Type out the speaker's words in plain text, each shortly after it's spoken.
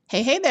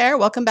Hey there.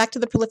 Welcome back to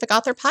the Prolific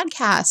Author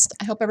Podcast.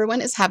 I hope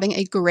everyone is having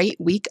a great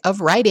week of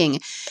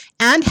writing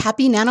and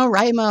happy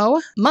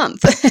NaNoWriMo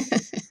month.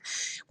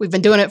 We've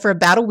been doing it for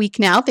about a week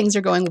now. Things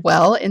are going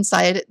well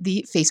inside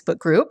the Facebook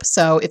group.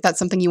 So if that's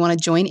something you want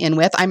to join in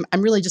with, I'm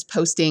really just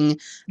posting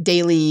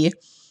daily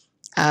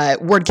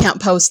word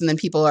count posts, and then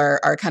people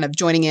are kind of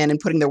joining in and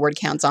putting their word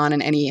counts on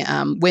and any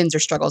wins or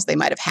struggles they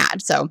might have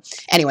had. So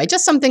anyway,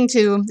 just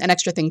an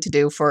extra thing to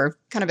do for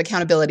kind of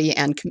accountability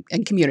and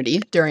community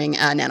during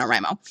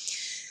NaNoWriMo.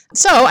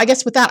 So I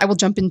guess with that, I will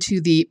jump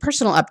into the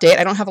personal update.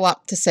 I don't have a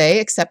lot to say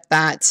except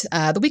that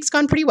the week's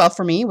gone pretty well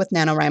for me with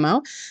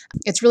NaNoWriMo.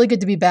 It's really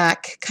good to be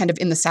back kind of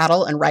in the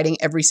saddle and writing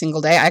every single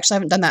day. I actually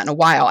haven't done that in a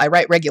while. I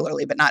write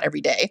regularly, but not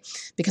every day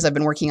because I've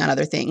been working on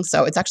other things.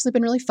 So it's actually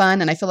been really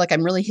fun, and I feel like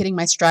I'm really hitting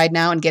my stride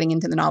now and getting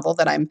into the novel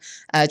that I'm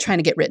trying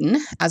to get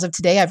written. As of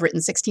today, I've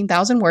written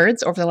 16,000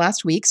 words over the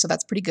last week, so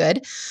that's pretty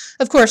good.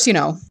 Of course,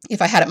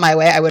 if I had it my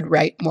way, I would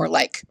write more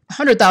like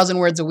 100,000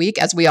 words a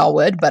week, as we all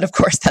would, but of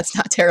course, that's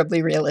not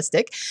terribly realistic.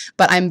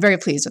 But I'm very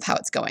pleased with how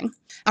it's going.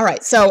 All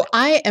right, so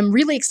I am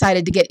really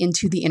excited to get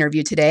into the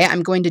interview today.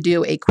 I'm going to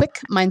do a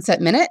quick mindset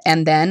minute,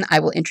 and then I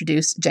will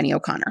introduce Jennie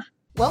O'Connor.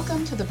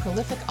 Welcome to the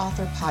Prolific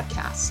Author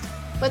Podcast.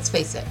 Let's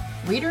face it,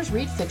 readers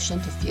read fiction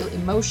to feel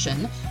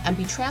emotion and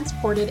be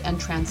transported and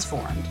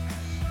transformed.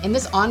 In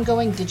this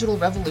ongoing digital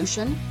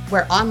revolution,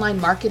 where online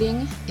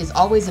marketing is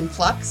always in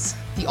flux,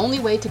 the only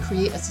way to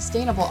create a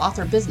sustainable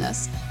author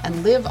business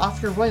and live off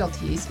your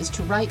royalties is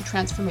to write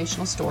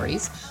transformational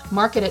stories,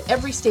 market at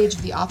every stage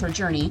of the author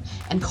journey,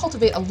 and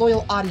cultivate a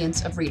loyal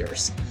audience of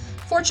readers.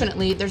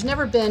 Fortunately, there's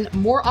never been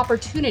more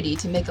opportunity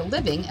to make a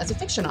living as a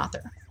fiction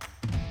author.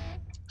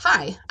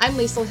 Hi, I'm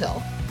Liesl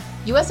Hill,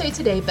 USA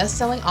Today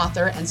bestselling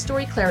author and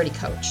story clarity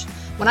coach.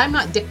 When I'm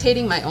not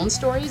dictating my own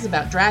stories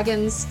about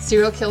dragons,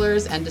 serial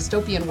killers, and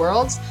dystopian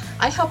worlds,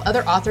 I help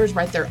other authors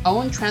write their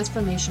own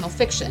transformational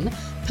fiction,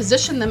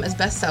 position them as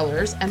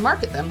bestsellers, and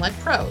market them like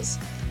pros.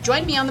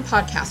 Join me on the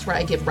podcast where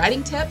I give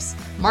writing tips,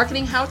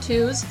 marketing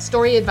how-tos,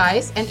 story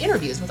advice, and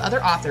interviews with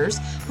other authors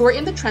who are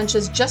in the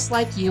trenches just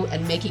like you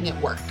and making it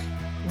work.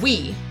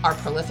 We are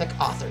prolific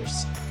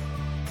authors.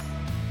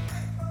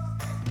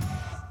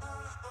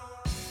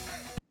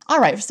 All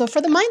right, so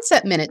for the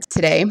mindset minute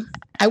today,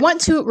 I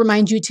want to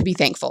remind you to be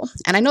thankful.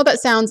 And I know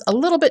that sounds a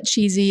little bit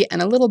cheesy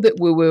and a little bit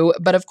woo-woo,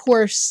 but of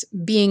course,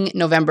 being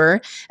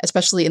November,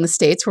 especially in the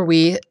States where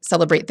we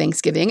celebrate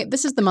Thanksgiving,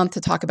 this is the month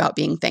to talk about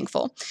being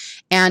thankful.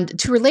 And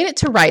to relate it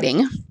to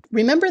writing,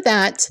 remember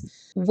that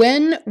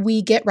when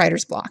we get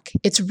writer's block,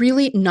 it's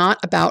really not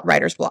about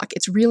writer's block.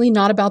 It's really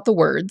not about the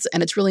words,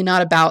 and it's really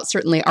not about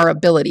certainly our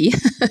ability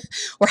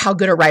or how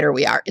good a writer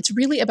we are. It's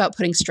really about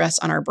putting stress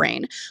on our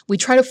brain. We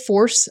try to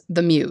force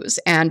the muse,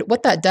 and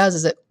what that does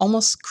is it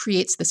almost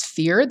creates this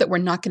fear that we're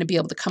not going to be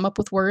able to come up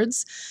with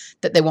words,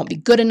 that they won't be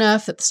good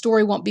enough, that the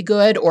story won't be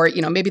good, or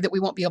maybe that we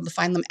won't be able to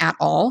find them at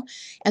all.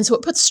 And so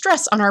it puts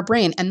stress on our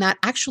brain, and that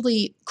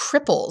actually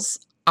cripples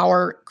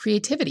our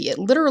creativity. It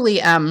literally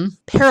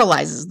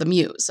paralyzes the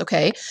muse,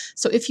 okay?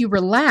 So if you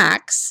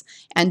relax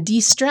and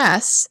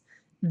de-stress,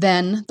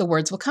 then the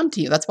words will come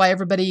to you. That's why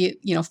everybody,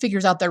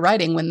 figures out their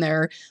writing when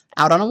they're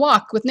out on a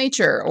walk with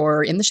nature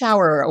or in the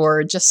shower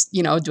or just,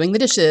 doing the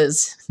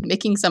dishes,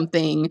 making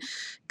something,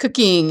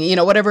 cooking,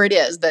 whatever it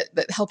is that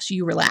helps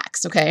you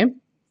relax, okay?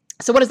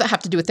 So what does that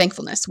have to do with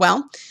thankfulness?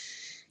 Well,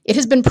 it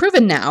has been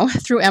proven now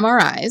through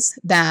MRIs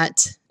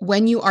that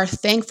when you are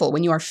thankful,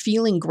 when you are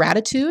feeling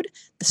gratitude,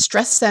 the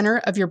stress center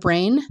of your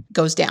brain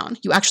goes down.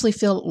 You actually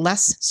feel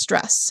less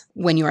stress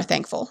when you are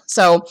thankful.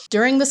 So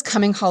during this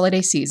coming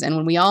holiday season,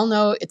 when we all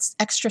know it's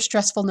extra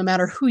stressful no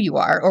matter who you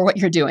are or what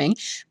you're doing,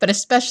 but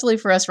especially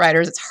for us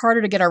writers, it's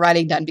harder to get our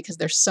writing done because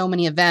there's so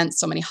many events,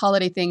 so many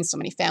holiday things, so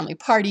many family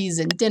parties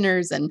and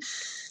dinners and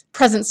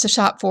presents to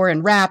shop for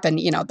and wrap and,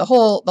 the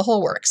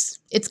whole works.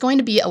 It's going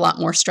to be a lot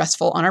more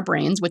stressful on our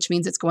brains, which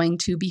means it's going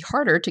to be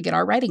harder to get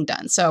our writing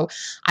done. So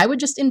I would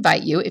just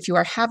invite you, if you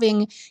are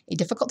having a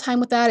difficult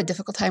time with that, a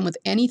difficult time with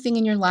anything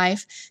in your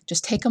life,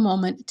 just take a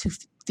moment to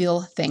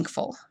feel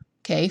thankful,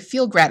 okay?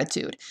 Feel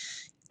gratitude.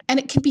 And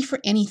it can be for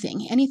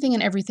anything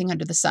and everything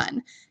under the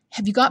sun.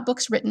 Have you got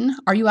books written?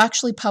 Are you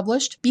actually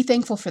published? Be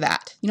thankful for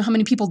that. You know how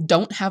many people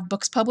don't have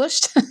books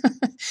published?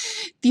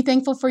 Be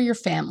thankful for your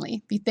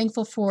family. Be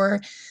thankful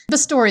for the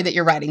story that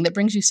you're writing that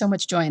brings you so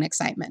much joy and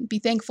excitement. Be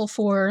thankful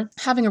for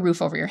having a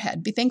roof over your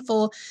head. Be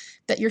thankful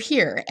that you're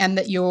here and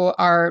that you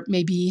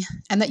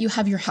and that you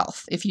have your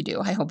health. If you do,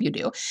 I hope you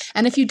do.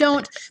 And if you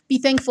don't, be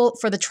thankful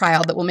for the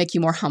trial that will make you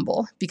more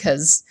humble,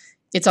 because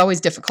it's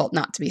always difficult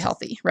not to be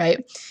healthy,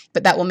 right?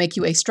 But that will make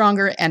you a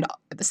stronger and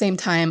at the same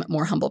time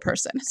more humble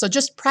person. So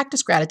just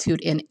practice gratitude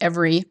in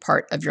every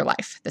part of your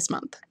life this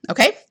month,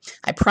 okay?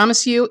 I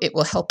promise you it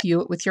will help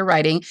you with your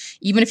writing.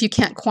 Even if you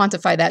can't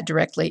quantify that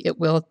directly, it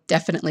will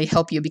definitely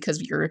help you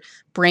because your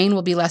brain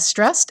will be less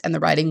stressed and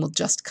the writing will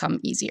just come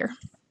easier.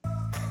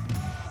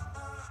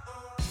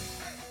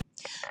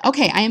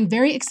 Okay, I am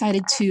very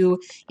excited to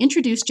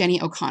introduce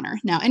Jennie O'Connor.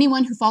 Now,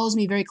 anyone who follows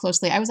me very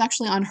closely, I was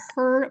actually on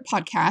her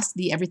podcast,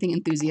 The Everything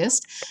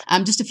Enthusiast,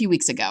 just a few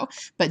weeks ago.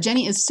 But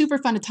Jennie is super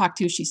fun to talk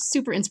to. She's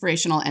super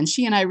inspirational, and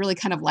she and I really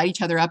kind of light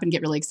each other up and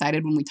get really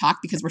excited when we talk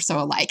because we're so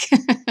alike.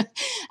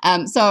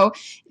 So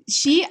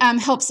she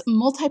helps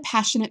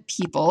multi-passionate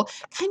people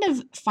kind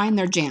of find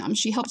their jam.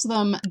 She helps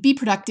them be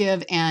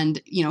productive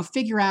and,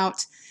 figure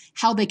out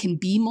how they can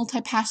be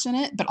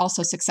multi-passionate, but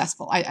also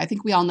successful. I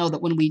think we all know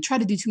that when we try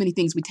to do too many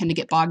things, we tend to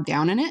get bogged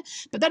down in it,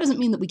 but that doesn't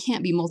mean that we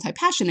can't be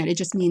multi-passionate. It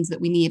just means that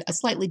we need a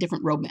slightly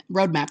different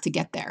roadmap to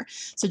get there.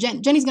 So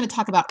Jennie's going to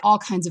talk about all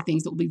kinds of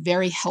things that will be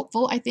very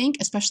helpful, I think,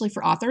 especially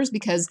for authors,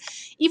 because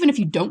even if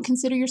you don't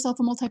consider yourself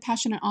a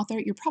multi-passionate author,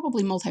 you're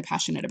probably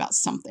multi-passionate about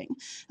something.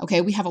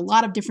 Okay, we have a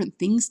lot of different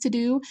things to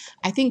do.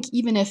 I think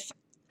even if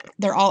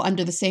they're all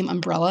under the same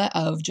umbrella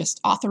of just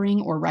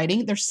authoring or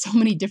writing, there's so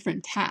many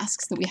different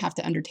tasks that we have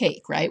to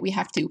undertake, right? We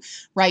have to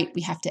write,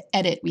 we have to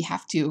edit, we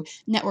have to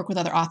network with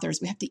other authors,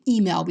 we have to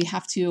email, we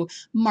have to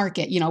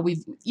market.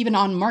 We've even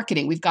on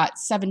marketing, we've got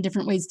 7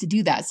 different ways to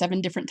do that,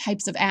 7 different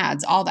types of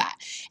ads, all that.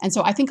 And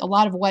so I think a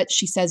lot of what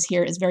she says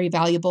here is very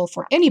valuable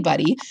for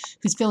anybody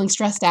who's feeling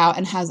stressed out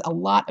and has a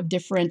lot of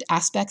different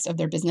aspects of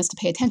their business to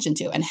pay attention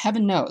to. And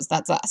heaven knows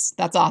that's us,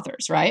 that's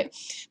authors, right?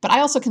 But I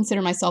also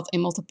consider myself a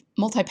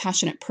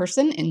multi-passionate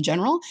person in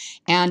general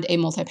and a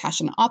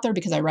multi-passionate author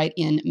because I write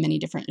in many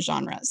different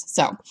genres.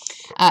 So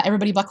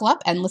everybody buckle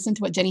up and listen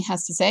to what Jennie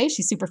has to say.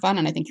 She's super fun,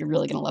 and I think you're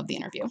really going to love the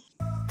interview.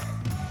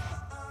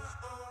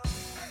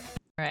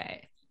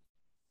 Right.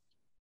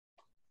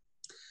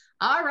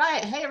 All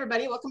right. Hey,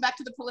 everybody. Welcome back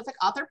to the Prolific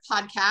Author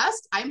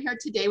Podcast. I'm here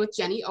today with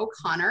Jennie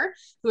O'Connor,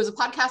 who is a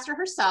podcaster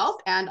herself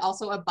and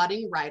also a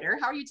budding writer.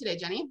 How are you today,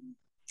 Jennie?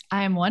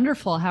 I'm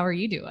wonderful. How are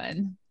you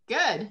doing?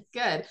 Good,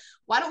 good.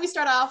 Why don't we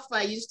start off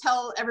by you just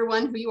tell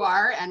everyone who you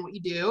are and what you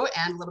do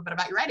and a little bit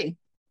about your writing.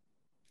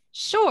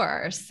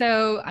 Sure.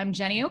 So I'm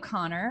Jennie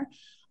O'Connor.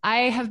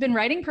 I have been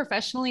writing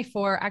professionally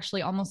for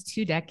actually almost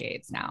 2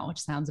 decades now,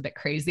 which sounds a bit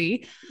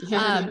crazy.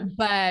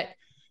 But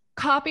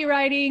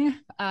copywriting,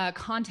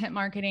 content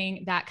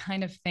marketing, that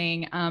kind of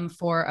thing,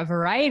 for a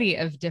variety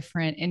of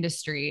different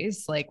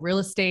industries like real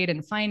estate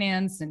and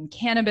finance and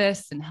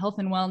cannabis and health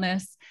and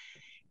wellness.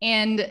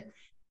 And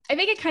I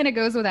think it kind of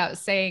goes without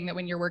saying that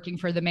when you're working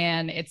for the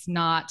man, it's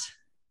not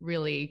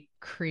really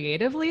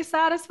creatively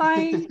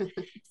satisfying.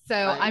 So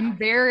right. I'm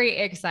very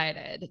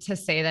excited to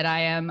say that I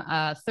am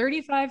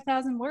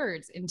 35,000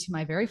 words into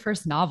my very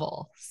first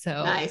novel. So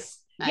nice.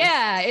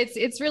 Yeah,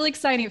 it's really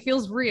exciting. It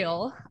feels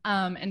real.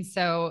 And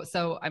so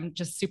I'm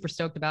just super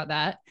stoked about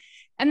that.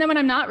 And then when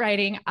I'm not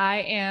writing, I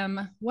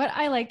am what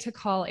I like to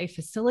call a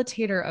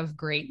facilitator of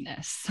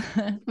greatness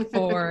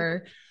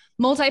for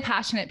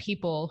multi-passionate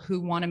people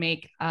who want to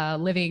make a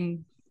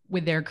living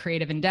with their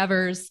creative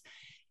endeavors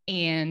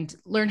and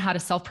learn how to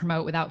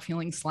self-promote without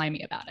feeling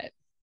slimy about it.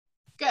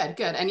 Good,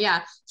 good. And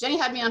yeah, Jennie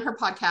had me on her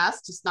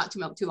podcast just not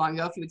too long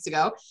ago, a few weeks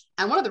ago.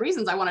 And one of the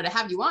reasons I wanted to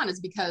have you on is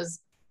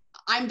because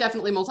I'm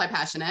definitely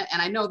multi-passionate,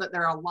 and I know that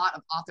there are a lot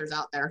of authors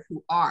out there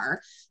who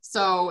are.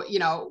 So,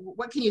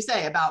 what can you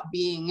say about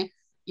being,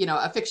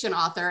 a fiction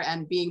author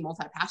and being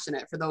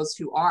multi-passionate for those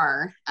who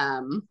are?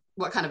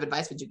 What kind of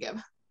advice would you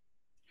give?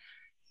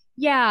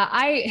 Yeah,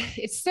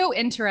 it's so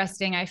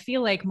interesting. I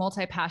feel like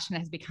multi-passionate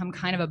has become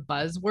kind of a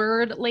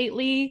buzzword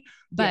lately,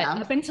 but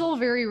up until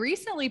very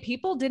recently,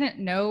 people didn't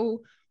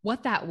know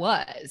what that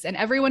was. And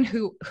everyone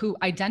who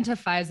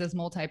identifies as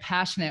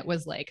multi-passionate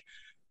was like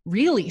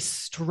really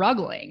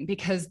struggling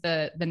because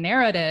the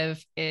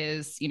narrative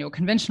is,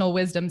 conventional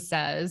wisdom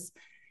says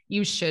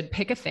you should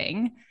pick a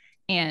thing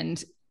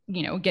and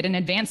get an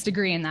advanced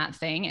degree in that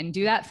thing and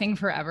do that thing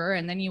forever.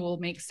 And then you will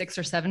make 6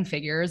 or 7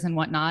 figures and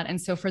whatnot.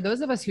 And so for those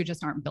of us who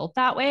just aren't built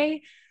that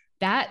way,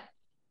 that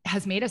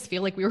has made us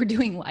feel like we were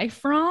doing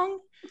life wrong.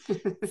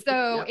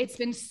 So It's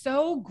been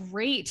so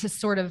great to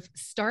sort of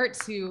start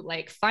to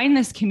find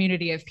this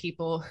community of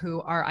people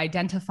who are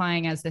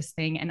identifying as this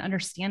thing and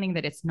understanding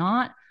that it's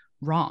not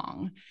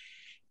wrong.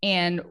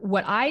 And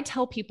what I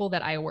tell people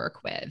that I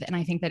work with, and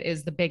I think that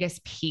is the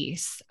biggest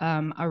piece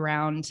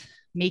around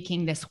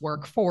making this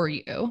work for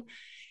you,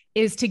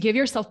 is to give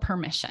yourself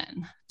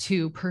permission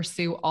to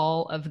pursue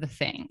all of the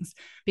things.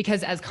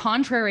 Because as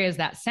contrary as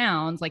that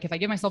sounds, if I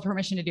give myself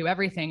permission to do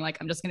everything,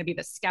 I'm just going to be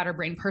this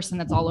scatterbrained person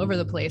that's all over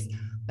the place.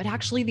 But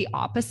actually the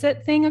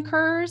opposite thing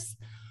occurs,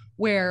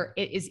 where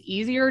it is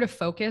easier to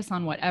focus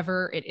on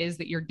whatever it is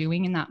that you're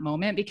doing in that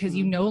moment, because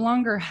you no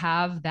longer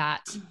have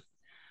that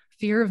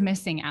fear of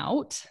missing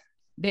out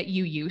that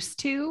you used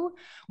to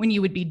when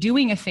you would be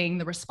doing a thing,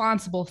 the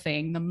responsible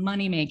thing, the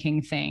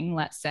money-making thing,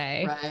 let's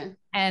say. Right.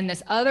 And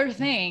this other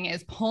thing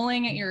is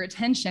pulling at your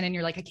attention and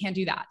you're like, I can't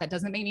do that. That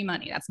doesn't make me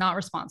money. That's not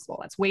responsible.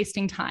 That's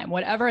wasting time.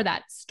 Whatever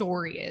that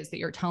story is that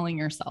you're telling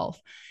yourself,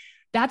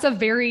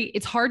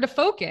 it's hard to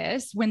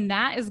focus when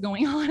that is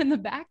going on in the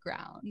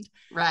background.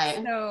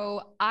 Right.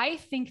 So I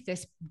think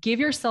give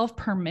yourself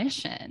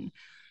permission.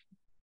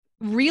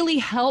 really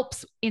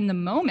helps in the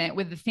moment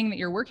with the thing that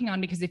you're working on.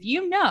 Because if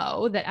you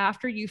know that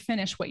after you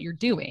finish what you're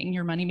doing,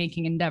 your money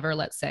making endeavor,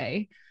 let's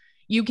say,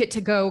 you get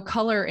to go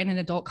color in an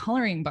adult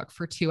coloring book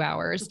for 2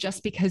 hours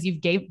just because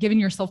you've given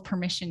yourself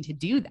permission to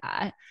do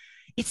that.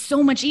 It's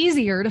so much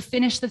easier to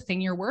finish the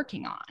thing you're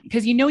working on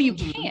because you know you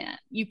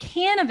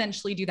can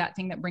eventually do that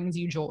thing that brings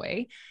you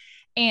joy.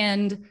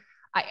 And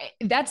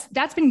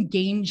that's been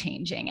game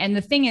changing. And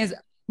the thing is,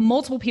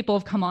 multiple people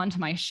have come on to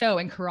my show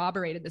and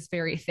corroborated this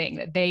very thing,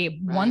 that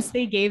once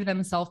they gave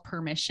themselves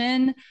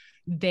permission,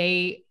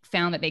 they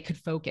found that they could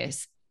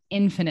focus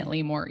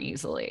infinitely more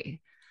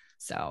easily.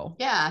 So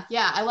yeah,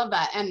 I love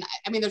that. And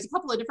I mean, there's a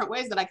couple of different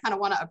ways that I kind of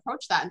want to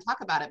approach that and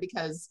talk about it,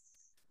 because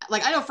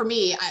like, I know for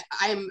me,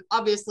 I'm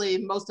obviously,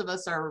 most of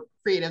us are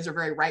creatives, are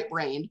very right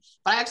brained,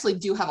 but I actually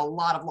do have a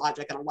lot of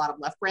logic and a lot of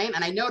left brain.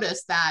 And I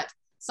noticed that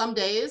some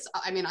days,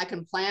 I mean, I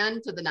can plan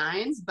to the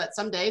nines, but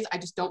some days I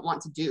just don't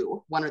want to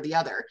do one or the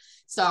other.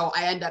 So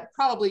I end up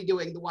probably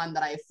doing the one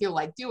that I feel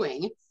like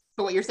doing.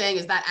 But what you're saying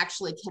is that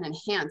actually can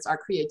enhance our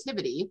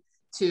creativity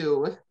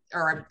to,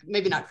 or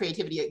maybe not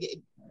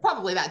creativity,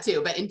 probably that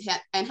too, but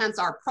enhance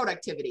our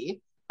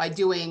productivity by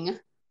doing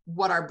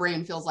what our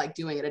brain feels like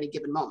doing at any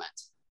given moment.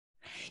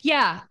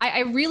 Yeah,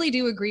 I really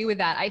do agree with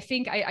that. I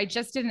think I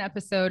just did an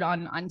episode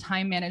on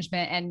time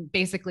management, and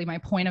basically my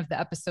point of the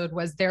episode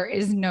was there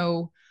is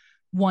no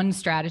one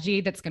strategy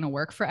that's going to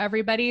work for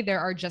everybody. There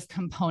are just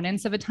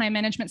components of a time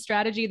management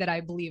strategy that I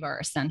believe are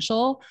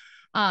essential.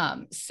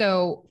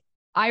 So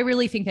I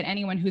really think that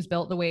anyone who's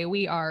built the way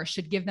we are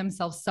should give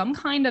themselves some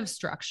kind of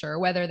structure,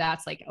 whether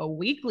that's like a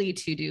weekly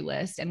to-do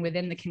list, and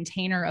within the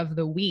container of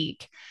the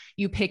week,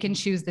 you pick and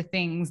choose the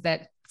things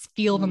that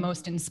feel the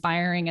most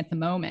inspiring at the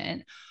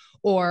moment.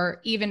 Or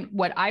even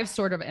what I've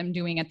sort of am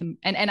doing at the,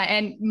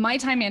 and my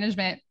time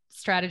management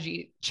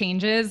strategy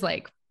changes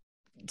like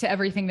to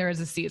everything. There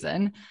is a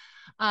season.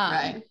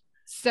 Right.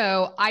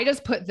 So I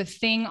just put the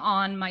thing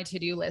on my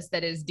to-do list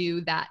that is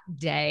due that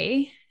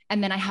day.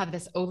 And then I have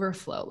this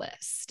overflow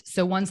list.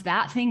 So once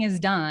that thing is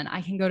done,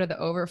 I can go to the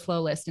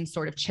overflow list and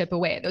sort of chip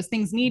away. Those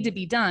things need to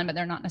be done, but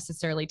they're not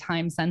necessarily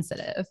time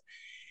sensitive.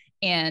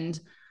 And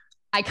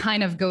I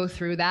kind of go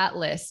through that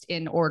list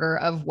in order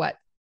of what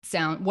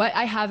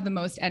I have the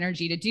most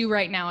energy to do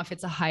right now. If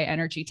it's a high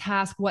energy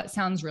task, what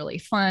sounds really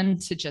fun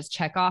to just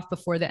check off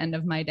before the end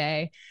of my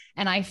day.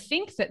 And I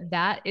think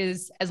that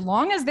is, as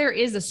long as there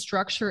is a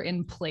structure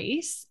in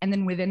place, and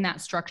then within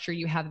that structure,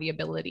 you have the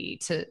ability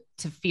to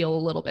feel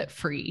a little bit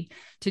free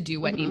to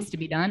do what needs to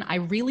be done. I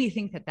really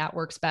think that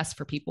works best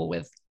for people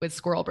with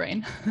squirrel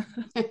brain.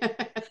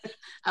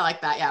 I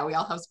like that. Yeah. We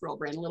all have squirrel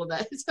brain a little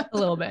bit. A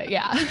little bit.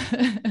 Yeah.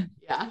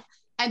 Yeah.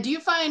 And do you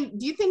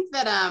think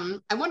that,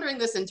 I'm wondering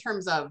this in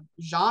terms of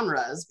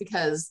genres,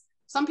 because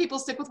some people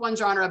stick with one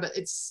genre, but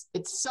it's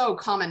so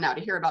common now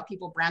to hear about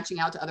people branching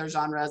out to other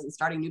genres and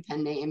starting new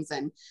pen names.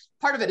 And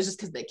part of it is just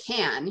because they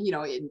can,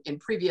 in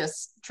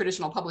previous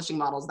traditional publishing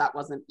models, that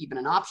wasn't even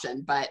an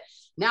option, but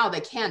now they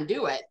can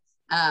do it.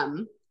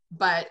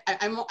 But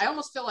I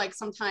almost feel like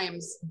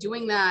sometimes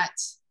doing that,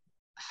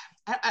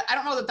 I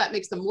don't know that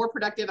makes them more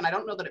productive, and I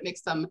don't know that it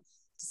makes them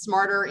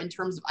smarter in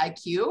terms of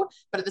IQ,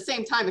 but at the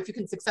same time, if you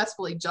can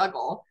successfully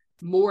juggle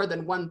more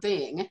than one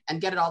thing and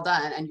get it all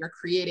done, and you're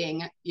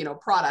creating,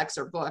 products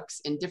or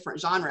books in different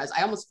genres,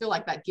 I almost feel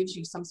like that gives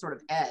you some sort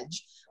of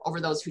edge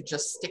over those who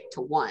just stick to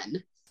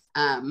one.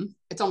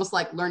 It's almost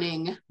like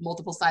learning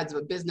multiple sides of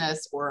a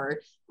business, or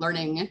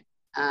learning,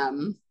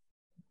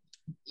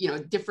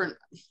 different,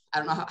 I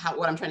don't know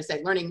what I'm trying to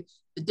say, learning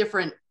the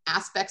different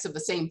aspects of the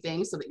same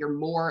thing so that you're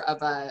more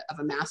of a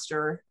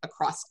master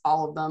across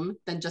all of them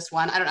than just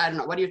one. I don't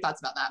know. What are your thoughts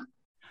about that?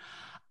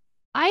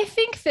 I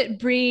think that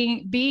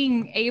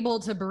being able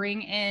to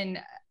bring in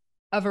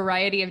a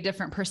variety of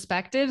different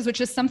perspectives,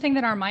 which is something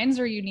that our minds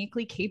are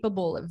uniquely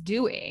capable of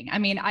doing. I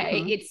mean,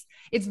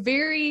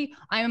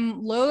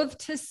 I'm loath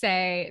to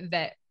say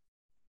that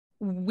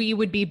we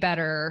would be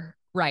better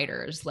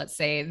writers, let's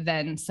say,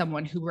 than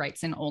someone who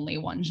writes in only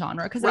one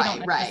genre, because I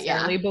don't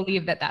necessarily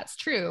believe that that's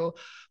true.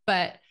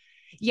 But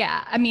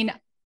yeah, I mean,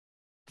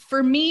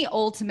 for me,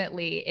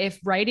 ultimately, if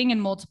writing in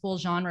multiple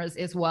genres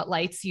is what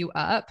lights you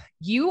up,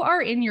 you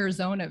are in your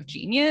zone of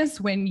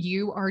genius when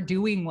you are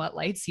doing what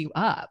lights you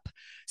up.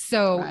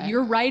 So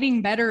you're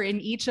writing better in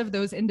each of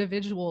those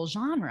individual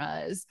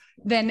genres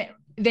than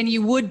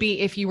you would be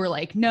if you were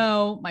like,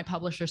 no, my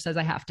publisher says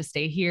I have to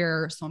stay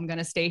here, so I'm going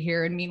to stay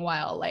here. And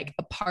meanwhile, like,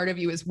 a part of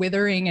you is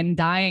withering and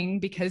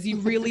dying because you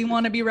really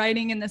want to be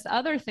writing in this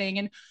other thing.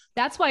 And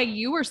that's why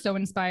you were so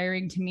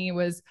inspiring to me.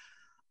 Was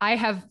I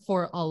have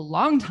for a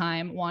long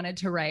time wanted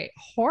to write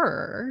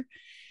horror.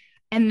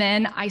 And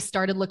then I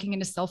started looking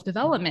into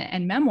self-development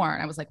and memoir.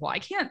 And I was like, well, I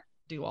can't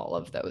do all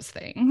of those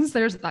things.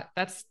 There's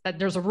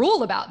there's a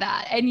rule about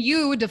that. And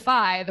you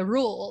defy the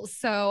rules.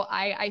 So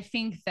I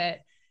think that,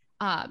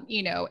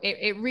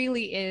 it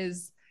really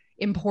is,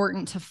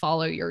 important to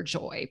follow your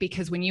joy,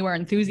 because when you are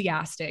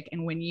enthusiastic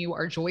and when you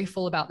are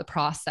joyful about the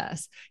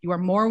process, you are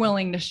more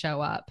willing to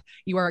show up.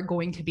 You are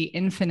going to be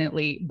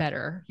infinitely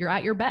better. You're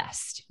at your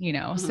best, you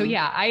know? So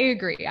yeah, I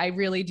agree. I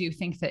really do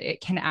think that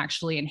it can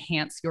actually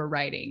enhance your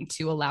writing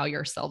to allow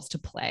yourselves to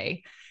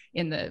play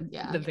in the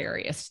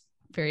various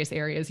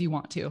areas you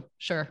want to.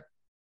 Sure.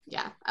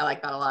 Yeah, I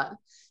like that a lot.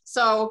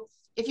 So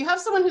if you have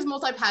someone who's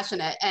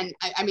multi-passionate, and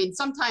I mean,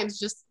 sometimes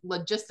just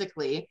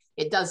logistically,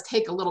 it does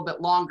take a little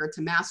bit longer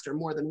to master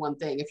more than one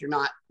thing if you're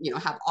not,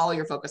 have all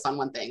your focus on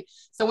one thing.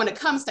 So when it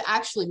comes to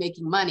actually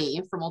making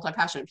money for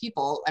multi-passionate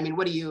people, I mean,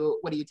 what do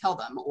you tell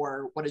them,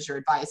 or what is your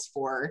advice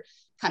for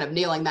kind of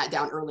nailing that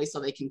down early so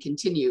they can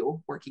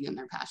continue working in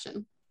their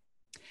passion?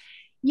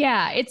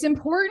 Yeah, it's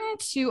important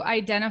to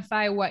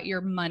identify what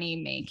your money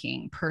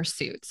making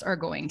pursuits are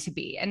going to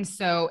be. And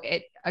so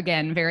it,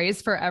 again,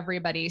 varies for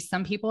everybody.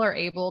 Some people are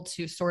able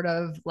to sort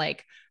of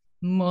like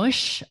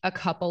mush a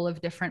couple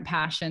of different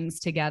passions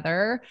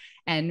together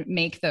and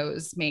make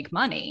those make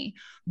money.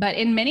 But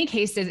in many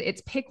cases,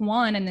 it's pick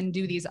one and then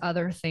do these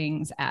other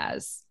things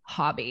as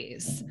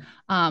hobbies.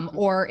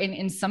 Or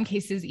in some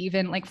cases,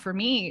 even like for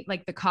me,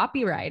 like the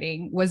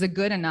copywriting was a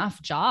good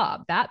enough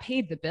job that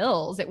paid the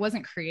bills. It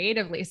wasn't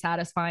creatively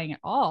satisfying at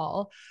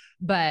all,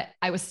 but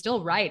I was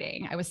still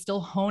writing. I was still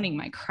honing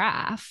my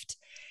craft.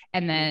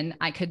 And then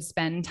I could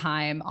spend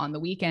time on the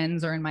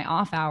weekends or in my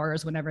off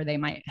hours, whenever they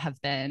might have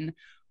been,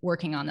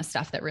 working on the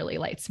stuff that really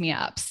lights me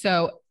up.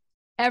 So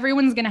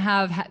everyone's going to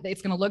have,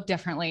 it's going to look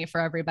differently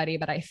for everybody,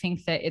 but I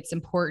think that it's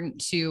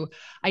important to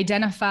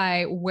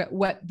identify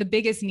what the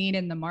biggest need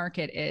in the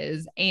market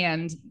is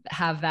and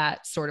have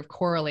that sort of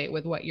correlate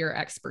with what your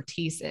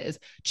expertise is.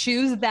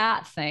 Choose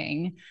that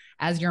thing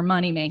as your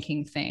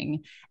money-making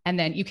thing, and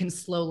then you can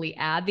slowly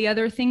add the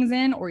other things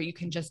in, or you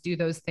can just do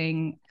those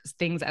things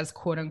as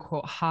quote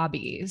unquote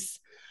hobbies.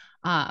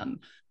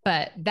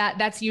 But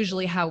that's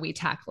usually how we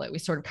tackle it. We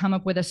sort of come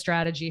up with a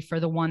strategy for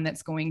the one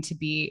that's going to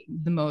be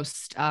the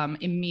most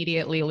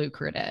immediately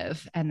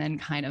lucrative, and then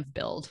kind of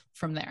build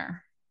from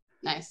there.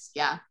 Nice.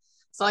 Yeah.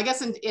 So I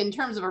guess in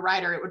terms of a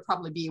writer, it would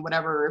probably be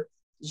whatever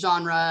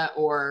genre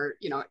or,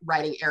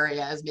 writing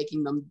area is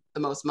making them the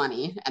most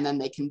money. And then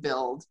they can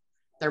build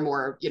their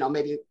more,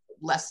 maybe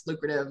less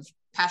lucrative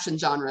passion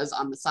genres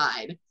on the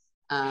side.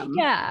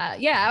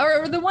 Yeah.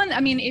 Or the one,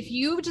 I mean, if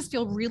you just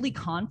feel really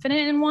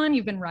confident in one,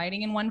 you've been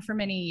writing in one for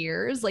many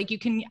years, like you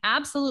can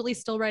absolutely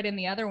still write in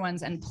the other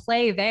ones and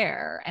play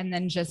there, and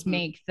then just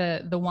make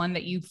the one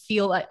that you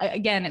feel like,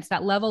 again, it's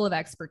that level of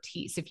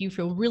expertise. If you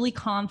feel really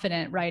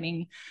confident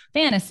writing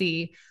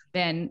fantasy,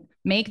 then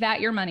make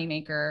that your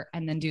moneymaker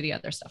and then do the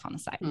other stuff on the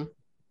side.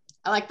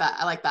 I like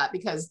that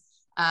because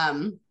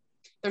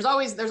there's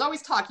always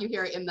talk you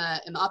hear in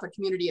the author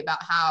community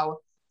about how,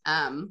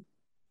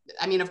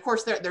 I mean, of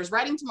course, there's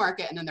writing to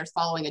market, and then there's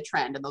following a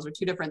trend, and those are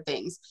two different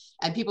things.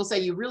 And people say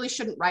you really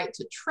shouldn't write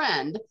to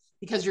trend,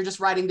 because you're just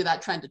writing to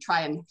that trend to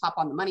try and hop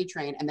on the money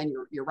train, and then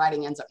your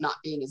writing ends up not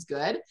being as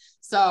good.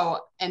 So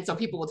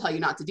people will tell you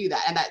not to do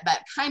that, and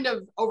that kind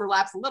of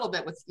overlaps a little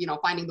bit with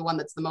finding the one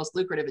that's the most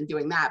lucrative and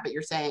doing that. But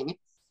you're saying,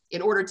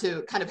 in order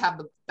to kind of have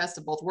the best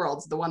of both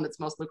worlds, the one that's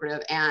most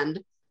lucrative and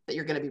that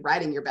you're going to be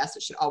writing your best,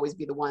 it should always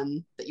be the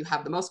one that you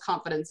have the most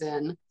confidence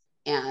in,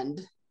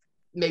 and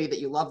maybe that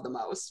you love the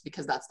most,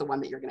 because that's the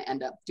one that you're going to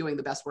end up doing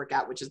the best work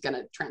at, which is going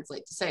to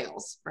translate to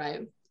sales,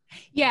 right?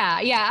 Yeah.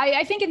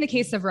 I think in the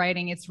case of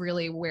writing, it's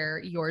really where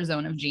your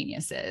zone of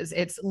genius is.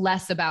 It's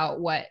less about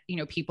what,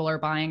 people are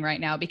buying right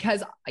now,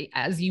 because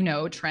as you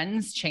know,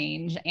 trends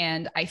change.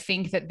 And I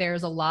think that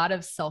there's a lot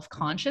of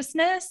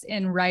self-consciousness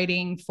in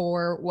writing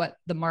for what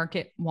the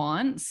market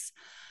wants,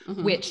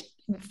 which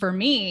for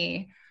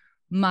me,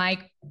 my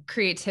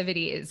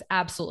creativity is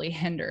absolutely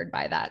hindered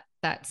by that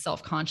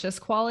self-conscious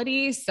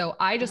quality. So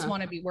I just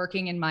want to be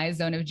working in my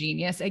zone of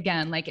genius.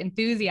 Again, like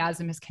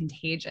enthusiasm is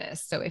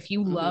contagious. So if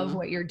you love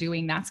what you're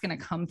doing, that's going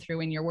to come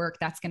through in your work.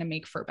 That's going to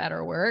make for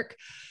better work.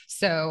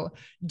 So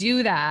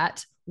do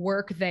that,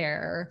 work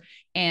there.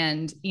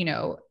 And,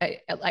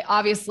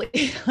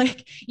 obviously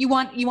like you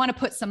want to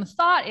put some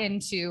thought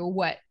into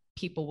what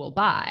people will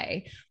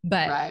buy,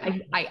 but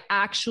right. I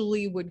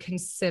actually would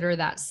consider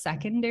that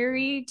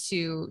secondary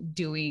to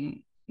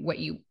doing what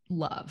you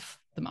love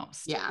the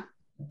most. Yeah.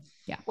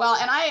 Well,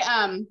 and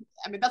I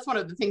mean, that's one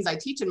of the things I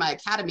teach in my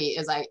academy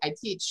is I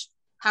teach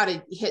how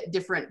to hit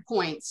different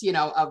points,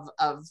 of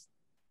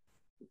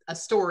a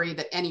story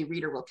that any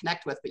reader will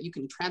connect with, but you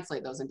can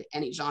translate those into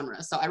any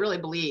genre. So I really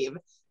believe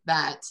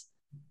that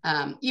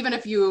even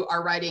if you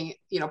are writing,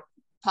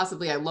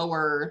 possibly a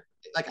lower,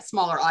 like a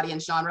smaller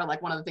audience genre,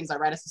 like one of the things I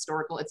write is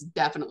historical, it's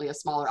definitely a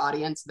smaller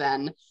audience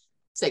than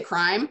say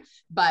crime,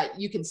 but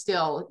you can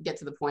still get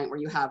to the point where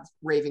you have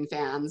raving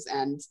fans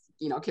and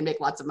can make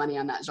lots of money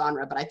on that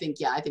genre. But I think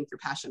your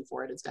passion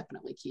for it is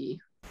definitely key.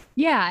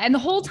 Yeah. And the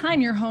whole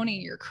time you're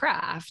honing your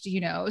craft,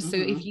 so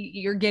if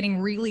you're getting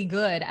really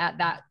good at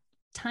that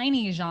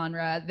tiny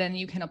genre, then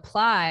you can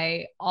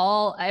apply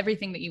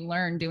everything that you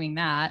learn doing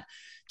that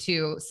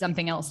to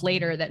something else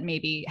later that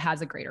maybe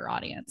has a greater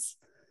audience.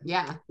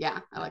 Yeah.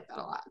 I like that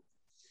a lot.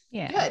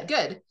 Yeah.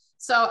 Good.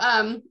 So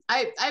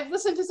I've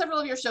listened to several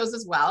of your shows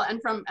as well.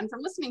 And from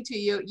listening to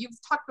you, you've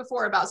talked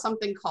before about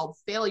something called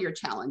failure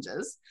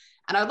challenges.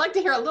 And I would like to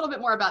hear a little bit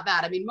more about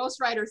that. I mean,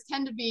 most writers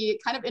tend to be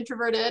kind of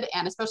introverted,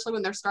 and especially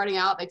when they're starting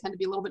out, they tend to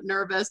be a little bit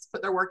nervous to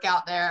put their work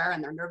out there,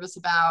 and they're nervous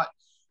about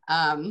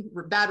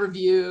bad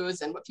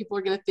reviews and what people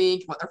are going to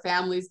think, what their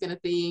family's going to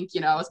think,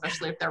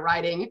 especially if they're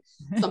writing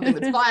something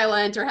that's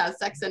violent or has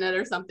sex in it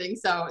or something.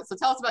 So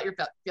tell us about your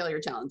failure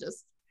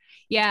challenges.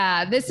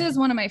 Yeah, this is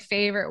one of my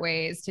favorite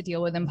ways to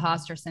deal with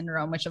imposter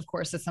syndrome, which of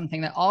course is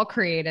something that all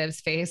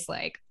creatives face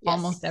like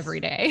almost every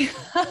day.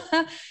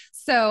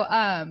 So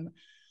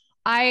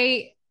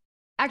I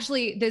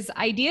actually, this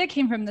idea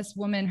came from this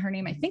woman. Her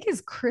name, I think,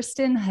 is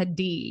Kristen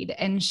Hadid,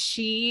 and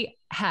she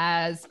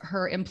has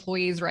her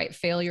employees write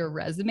failure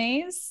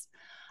resumes.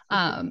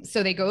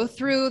 So they go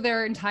through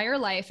their entire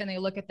life and they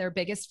look at their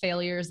biggest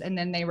failures, and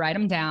then they write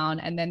them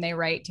down, and then they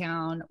write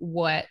down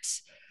what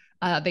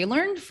they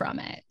learned from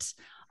it.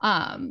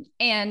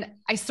 And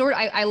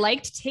I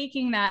liked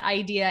taking that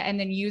idea and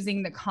then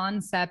using the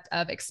concept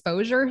of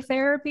exposure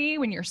therapy.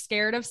 When you're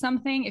scared of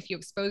something, if you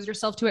expose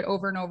yourself to it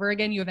over and over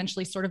again, you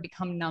eventually sort of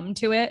become numb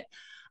to it.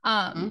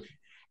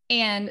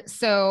 And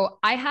so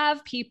I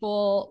have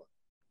people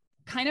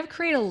kind of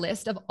create a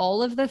list of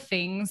all of the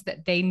things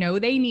that they know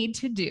they need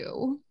to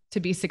do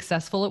to be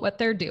successful at what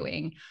they're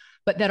doing,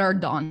 but that are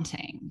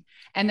daunting.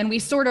 And then we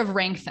sort of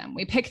rank them.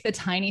 We pick the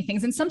tiny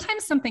things. And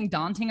sometimes something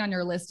daunting on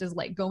your list is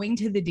like going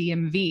to the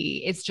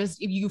DMV. It's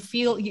just, if you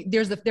feel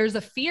there's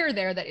a fear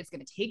there that it's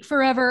going to take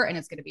forever and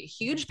it's going to be a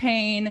huge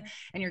pain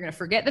and you're going to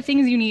forget the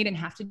things you need and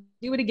have to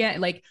do it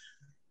again. Like,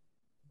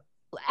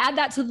 add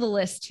that to the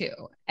list too.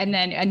 And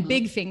then,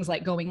 big things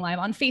like going live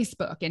on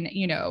Facebook and,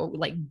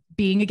 like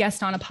being a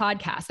guest on a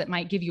podcast that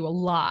might give you a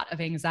lot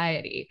of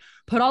anxiety.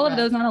 Put all of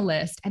those on a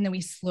list. And then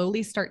we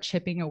slowly start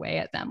chipping away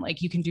at them.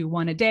 Like you can do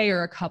one a day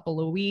or a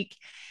couple a week.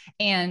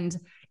 And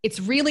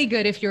it's really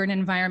good if you're in an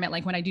environment,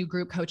 like when I do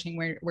group coaching,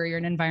 where you're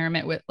in an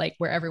environment with like,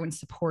 where everyone's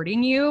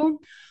supporting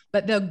you,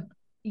 but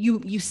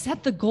you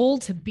set the goal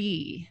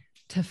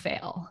to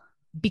fail,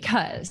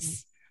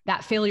 because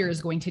that failure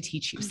is going to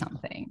teach you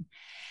something.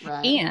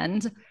 Right.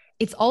 And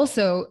it's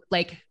also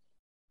like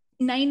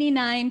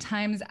 99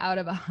 times out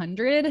of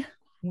 100,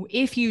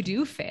 if you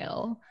do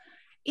fail,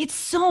 it's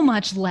so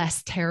much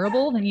less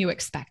terrible than you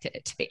expected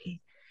it to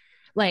be.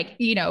 Like,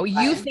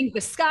 you think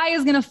the sky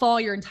is going to fall,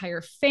 your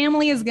entire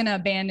family is going to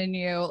abandon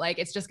you. Like,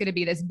 it's just going to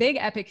be this big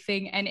epic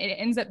thing. And it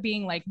ends up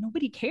being like,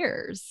 nobody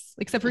cares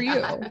except for you,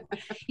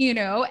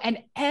 and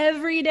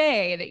every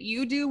day that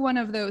you do one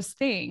of those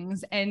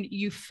things and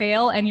you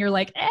fail and you're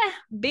like,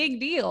 big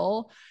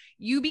deal,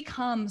 you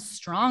become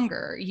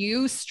stronger,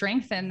 you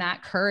strengthen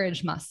that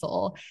courage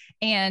muscle.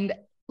 And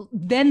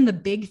then the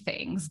big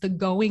things, the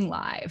going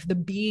live, the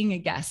being a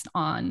guest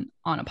on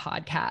a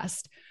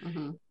podcast,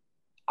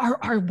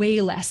 are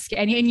way less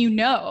scary. And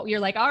you're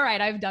like, all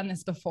right, I've done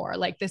this before.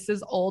 Like, this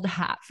is old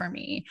hat for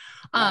me.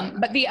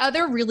 But the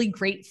other really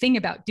great thing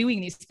about doing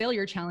these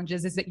failure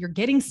challenges is that you're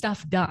getting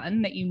stuff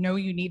done that you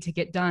need to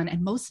get done.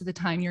 And most of the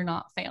time you're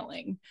not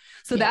failing.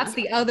 So that's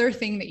the other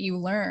thing that you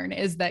learn,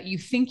 is that you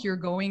think you're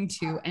going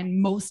to,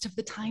 and most of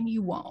the time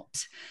you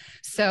won't.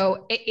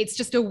 So it's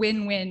just a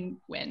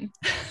win-win-win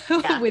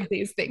with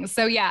these things.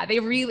 So yeah,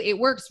 it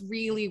works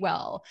really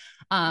well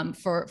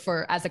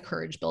for as a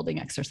courage building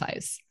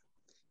exercise.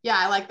 Yeah,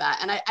 I like that.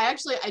 And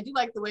I do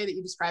like the way that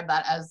you describe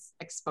that as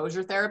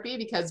exposure therapy,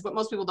 because what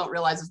most people don't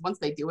realize is once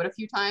they do it a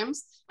few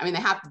times, I mean, they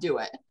have to do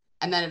it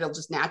and then it'll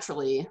just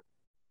naturally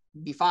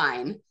be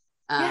fine.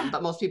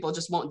 But most people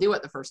just won't do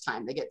it the first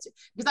time they get to,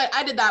 because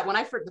I did that when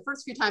the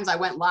first few times I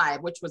went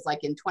live, which was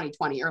like in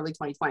 2020, early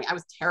 2020, I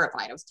was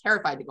terrified. I was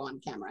terrified to go on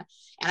camera,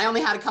 and I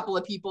only had a couple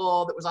of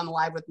people that was on the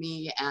live with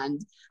me.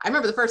 And I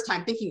remember the first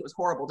time thinking it was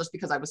horrible just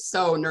because I was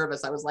so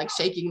nervous. I was like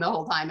shaking the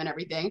whole time and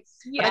everything,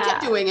 but I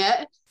kept doing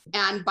it.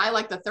 And by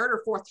like the third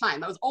or fourth time,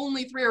 that was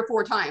only 3 or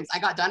 4 times, I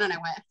got done and I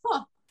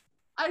went,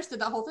 I just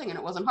did that whole thing and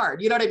it wasn't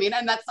hard. You know what I mean?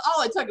 And that's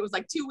all it took. It was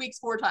like 2 weeks,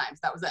 4 times.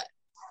 That was it.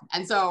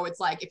 And so it's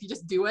like, if you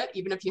just do it,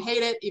 even if you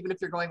hate it, even if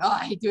you're going,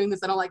 I hate doing this,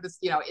 I don't like this,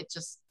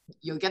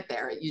 you'll get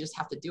there. You just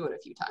have to do it a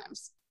few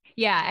times.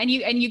 Yeah. And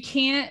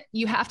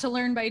you have to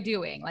learn by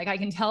doing. Like, I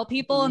can tell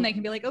people and they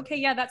can be like, okay,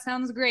 yeah, that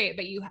sounds great.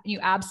 But you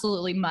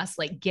absolutely must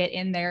like get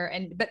in there.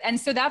 And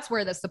so that's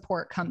where the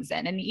support comes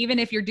in. And even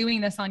if you're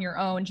doing this on your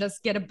own,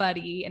 just get a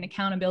buddy, an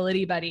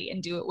accountability buddy,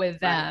 and do it with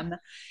them.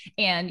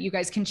 And you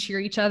guys can cheer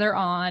each other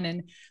on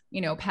and,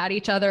 pat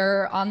each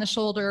other on the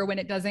shoulder when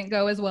it doesn't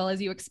go as well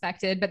as you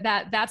expected. But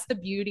that's the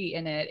beauty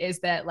in it, is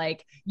that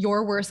like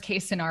your worst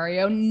case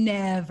scenario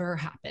never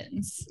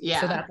happens.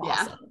 Yeah. So that's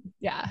awesome.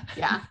 Yeah.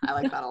 Yeah. I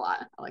like that a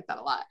lot.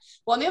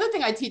 Well, and the other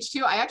thing I teach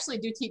too, I actually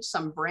do teach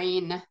some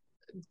brain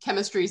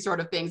chemistry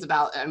sort of things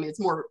it's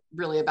more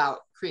really about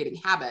creating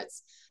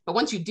habits. But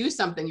once you do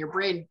something, your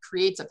brain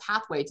creates a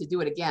pathway to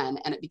do it again,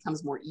 and it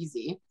becomes more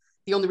easy.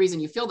 The only reason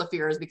you feel the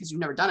fear is because you've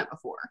never done it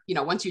before.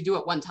 Once you do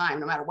it one time,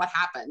 no matter what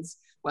happens,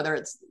 whether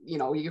it's,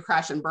 you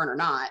crash and burn or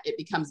not, it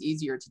becomes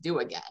easier to do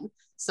again.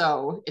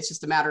 So it's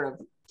just a matter of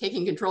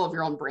taking control of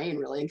your own brain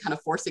really, and kind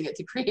of forcing it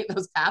to create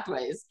those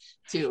pathways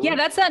to. Yeah,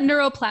 that's that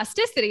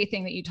neuroplasticity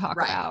thing that you talk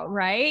right. about,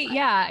 right?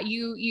 Yeah,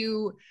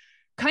 you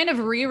kind of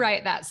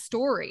rewrite that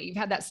story. You've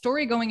had that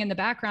story going in the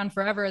background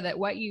forever, that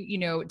what you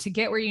know, to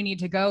get where you need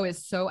to go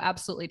is so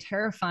absolutely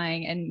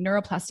terrifying. And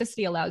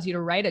neuroplasticity allows you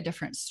to write a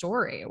different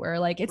story where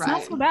like, it's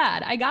not so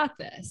bad. I got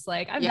this.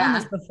 Like I've done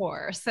this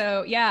before.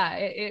 So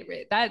yeah,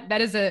 that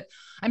is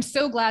I'm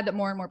so glad that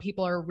more and more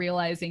people are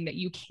realizing that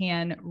you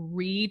can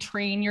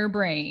retrain your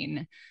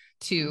brain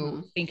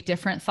to think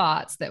different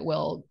thoughts that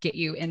will get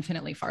you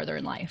infinitely farther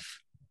in life.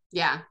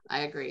 Yeah, I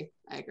agree.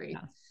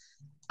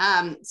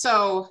 Yeah.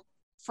 So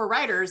for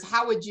writers,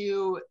 how would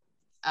you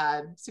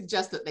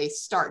suggest that they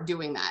start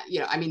doing that?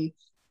 You know, I mean,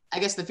 I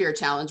guess the fear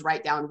challenge,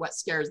 write down what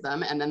scares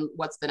them, and then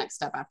what's the next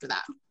step after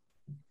that?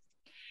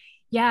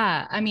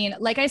 Yeah. I mean,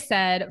 like I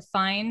said,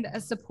 find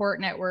a support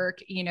network,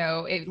 you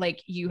know,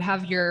 like you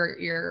have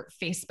your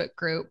Facebook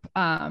group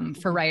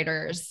for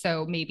writers.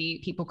 So maybe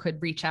people could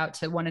reach out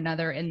to one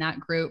another in that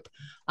group,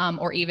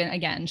 or even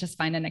again, just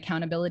find an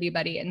accountability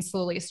buddy and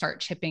slowly start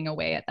chipping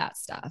away at that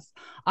stuff.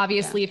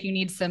 Obviously, if you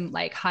need some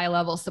like high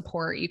level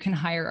support, you can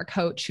hire a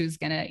coach who's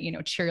going to, you know,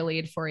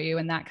 cheerlead for you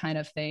and that kind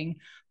of thing.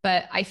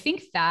 But I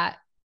think that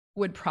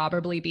would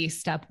probably be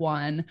step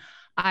one.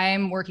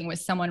 I'm working with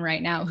someone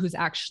right now who's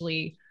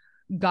actually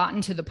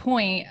gotten to the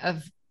point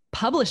of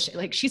publishing,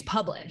 like she's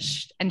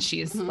published and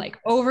she's like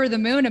over the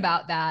moon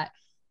about that.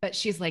 But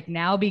she's like,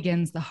 now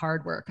begins the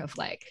hard work of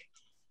like,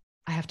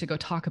 I have to go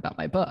talk about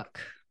my book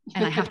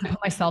and I have to put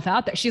myself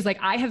out there. She's like,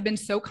 I have been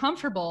so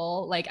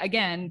comfortable, like,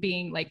 again,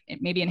 being like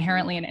maybe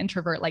inherently an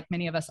introvert, like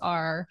many of us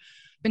are,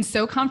 been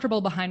so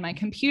comfortable behind my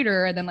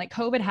computer. And then like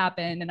COVID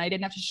happened and I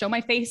didn't have to show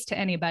my face to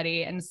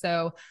anybody. And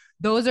so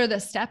those are the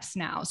steps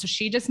now. So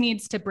she just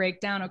needs to break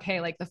down,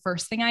 okay, like the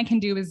first thing I can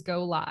do is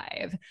go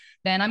live.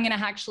 Then I'm going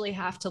to actually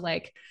have to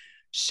like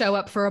show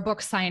up for a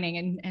book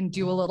signing and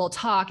do a little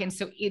talk. And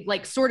so it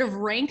like sort of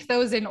rank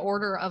those in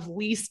order of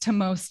least to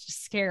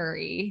most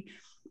scary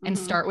and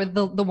start with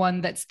the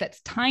one that's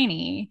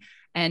tiny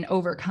and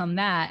overcome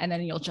that. And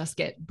then you'll just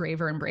get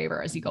braver and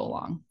braver as you go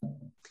along.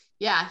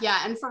 Yeah.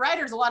 And for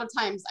writers, a lot of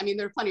times, I mean,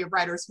 there are plenty of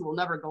writers who will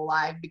never go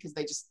live because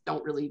they just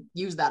don't really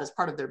use that as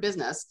part of their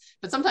business.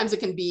 But sometimes it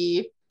can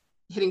be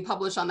hitting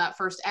publish on that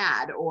first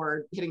ad,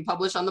 or hitting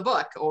publish on the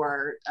book,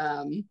 or,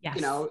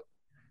 you know,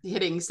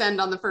 hitting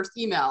send on the first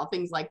email,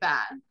 things like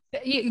that.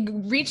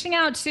 Reaching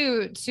out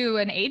to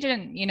an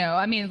agent, you know,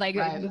 I mean, like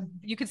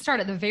you could start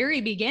at the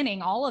very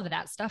beginning. All of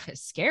that stuff is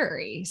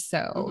scary.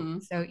 So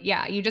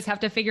yeah, you just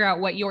have to figure out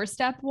what your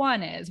step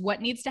one is,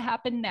 what needs to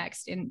happen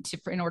next in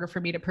order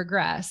for me to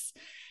progress,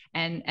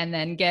 and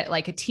then get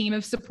like a team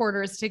of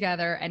supporters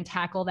together and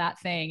tackle that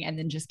thing, and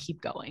then just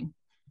keep going.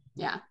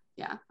 Yeah.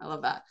 I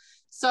love that.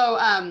 So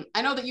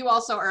I know that you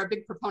also are a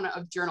big proponent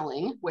of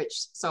journaling, which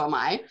so am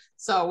I.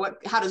 So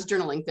how does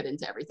journaling fit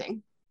into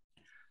everything?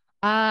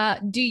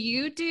 Do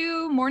you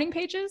do morning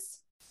pages?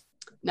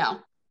 No.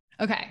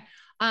 Okay.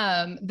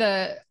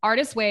 The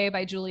Artist's Way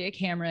by Julia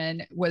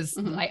Cameron was,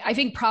 I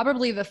think,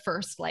 probably the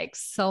first like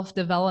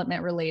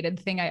self-development related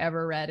thing I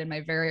ever read in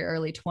my very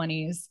early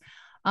 20s.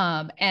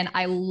 And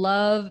I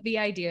love the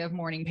idea of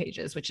morning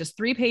pages, which is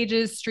 3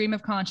 pages, stream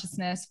of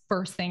consciousness,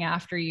 first thing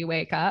after you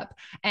wake up.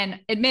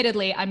 And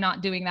admittedly, I'm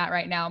not doing that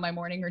right now. My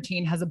morning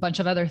routine has a bunch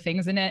of other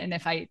things in it. And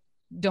if I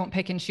don't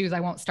pick and choose,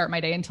 I won't start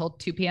my day until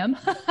 2 p.m.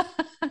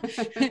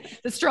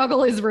 The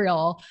struggle is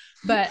real,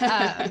 but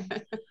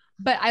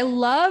I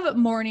love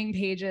morning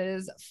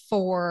pages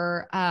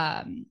for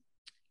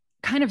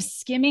kind of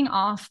skimming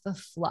off the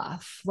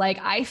fluff. Like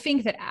I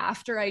think that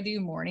after I do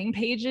morning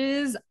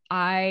pages,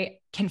 I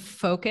can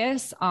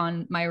focus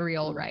on my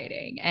real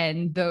writing,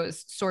 and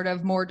those sort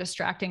of more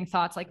distracting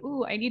thoughts like,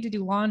 "Ooh, I need to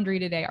do laundry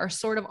today," are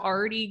sort of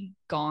already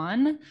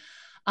gone.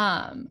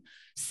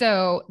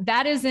 So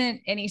that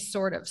isn't any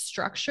sort of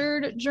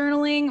structured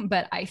journaling,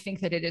 but I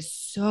think that it is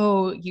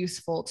so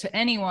useful to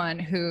anyone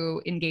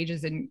who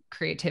engages in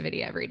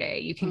creativity every day.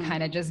 You can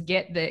kind of just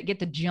get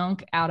the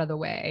junk out of the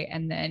way,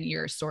 and then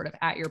you're sort of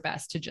at your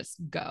best to just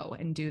go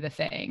and do the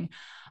thing.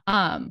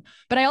 But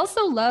I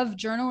also love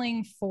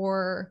journaling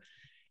for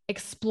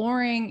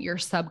exploring your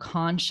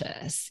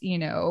subconscious, you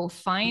know,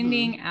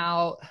 finding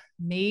out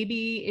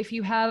maybe if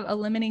you have a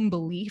limiting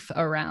belief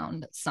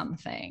around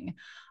something.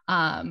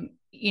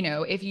 You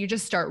know, if you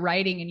just start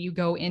writing and you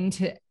go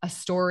into a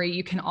story,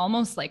 you can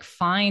almost like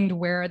find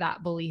where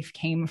that belief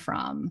came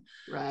from.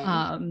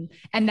 Right.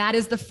 And that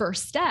is the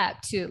first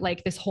step to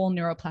like this whole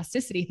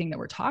neuroplasticity thing that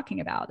we're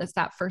talking about. That's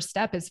that first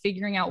step, is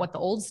figuring out what the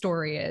old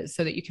story is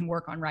so that you can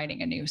work on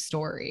writing a new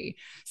story.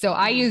 So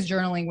I use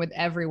journaling with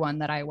everyone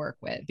that I work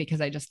with,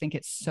 because I just think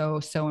it's so,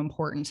 so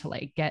important to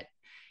like get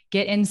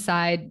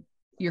inside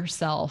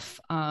yourself.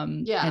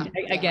 And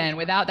again,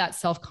 without that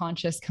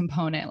self-conscious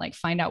component, like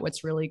find out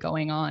what's really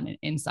going on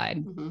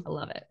inside. I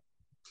love it.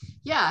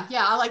 Yeah.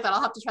 I like that.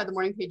 I'll have to try the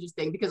morning pages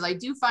thing, because I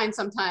do find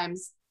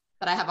sometimes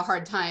that I have a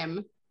hard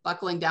time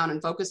buckling down and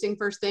focusing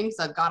first thing, because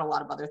I've got a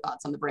lot of other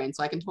thoughts on the brain.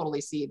 So I can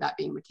totally see that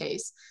being the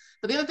case.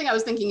 But the other thing I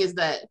was thinking is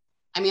that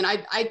I mean,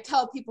 I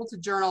tell people to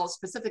journal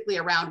specifically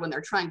around when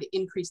they're trying to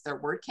increase their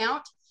word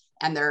count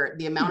and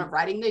the amount of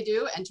writing they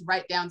do, and to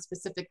write down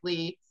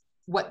specifically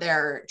what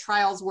their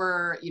trials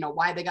were, you know,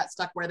 why they got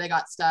stuck, where they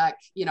got stuck,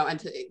 you know,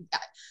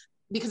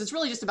 because it's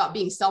really just about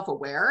being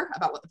self-aware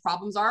about what the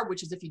problems are,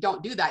 which is if you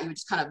don't do that, you would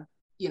just kind of,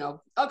 you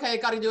know, okay,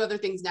 got to do other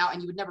things now.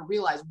 And you would never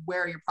realize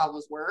where your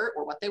problems were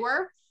or what they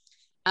were.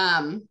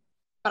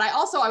 But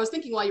I was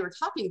thinking while you were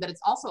talking that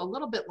it's also a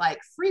little bit like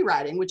free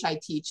writing, which I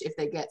teach if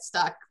they get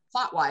stuck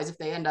plot wise, if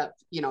they end up,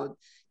 you know,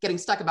 getting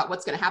stuck about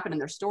what's going to happen in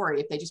their story,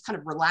 if they just kind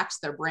of relax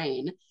their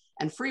brain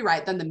and free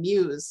write, then the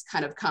muse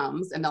kind of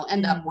comes and they'll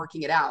end up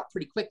working it out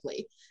pretty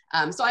quickly.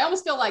 So I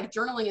almost feel like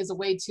journaling is a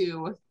way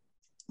to,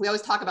 we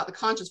always talk about the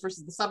conscious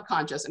versus the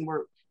subconscious, and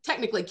we're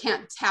technically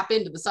can't tap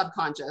into the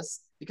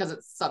subconscious because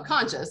it's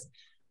subconscious.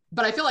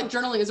 But I feel like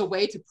journaling is a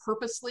way to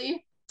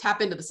purposely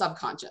tap into the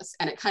subconscious,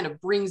 and it kind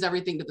of brings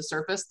everything to the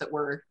surface that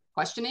we're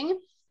questioning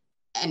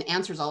and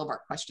answers all of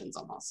our questions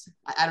almost.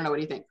 I don't know. What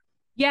do you think?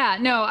 Yeah,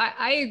 no,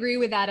 I agree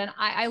with that. And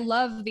I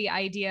love the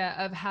idea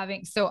of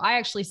having, so I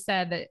actually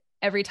said that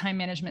every time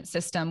management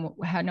system,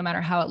 no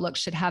matter how it looks,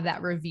 should have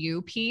that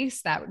review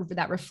piece, that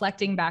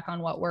reflecting back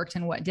on what worked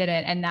and what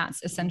didn't. And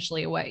that's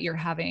essentially what you're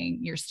having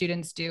your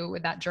students do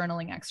with that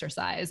journaling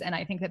exercise. And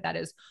I think that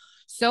is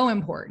so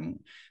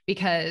important,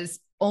 because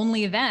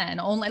only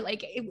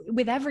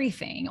with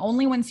everything,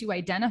 only once you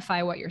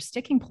identify what your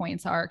sticking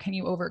points are, can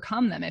you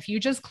overcome them. If you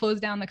just close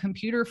down the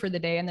computer for the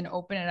day and then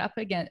open it up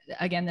again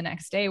the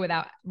next day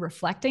without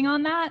reflecting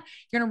on that,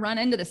 you're going to run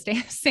into the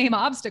same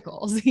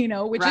obstacles, you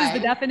know, which is the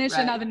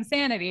definition of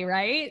insanity,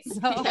 right?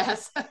 So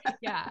yes.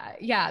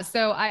 yeah.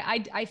 So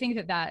I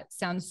think that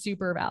sounds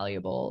super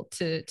valuable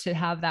to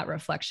have that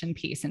reflection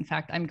piece. In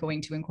fact, I'm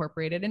going to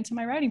incorporate it into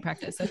my writing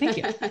practice. So thank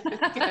you.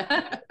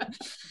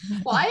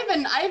 Well, I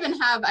even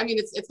have, I mean,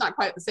 it's not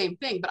quite the same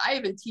thing, but I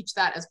even teach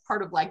that as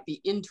part of like the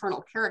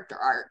internal character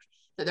arc,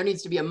 that there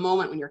needs to be a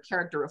moment when your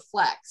character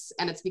reflects.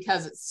 And it's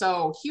because it's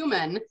so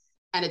human,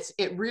 and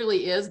it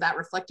really is, that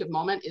reflective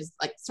moment is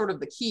like sort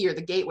of the key or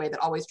the gateway that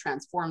always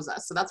transforms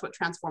us. So that's what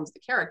transforms the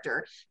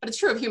character. But it's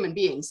true of human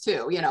beings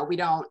too. You know, we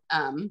don't,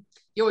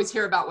 you always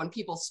hear about when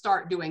people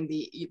start doing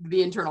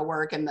the internal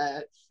work and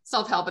the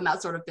self-help and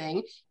that sort of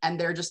thing, and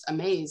they're just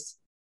amazed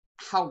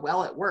how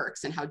well it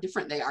works and how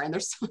different they are. And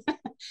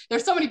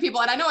there's so many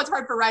people, and I know it's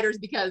hard for writers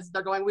because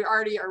they're going, we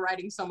already are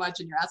writing so much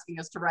and you're asking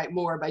us to write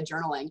more by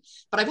journaling.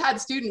 But I've had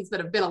students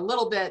that have been a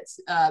little bit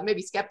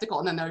maybe skeptical,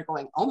 and then they're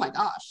going, oh my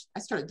gosh, I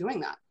started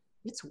doing that,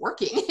 it's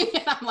working.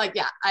 And I'm like,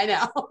 yeah, I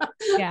know.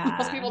 Yeah.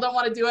 Most people don't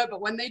want to do it,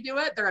 but when they do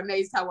it, they're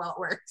amazed how well it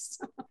works.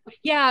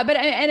 Yeah. But,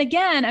 and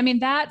again, I mean,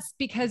 that's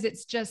because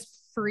it's just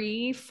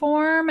free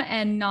form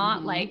and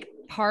not like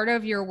part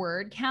of your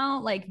word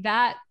count. Like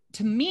that,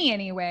 to me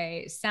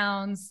anyway,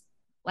 sounds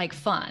like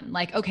fun.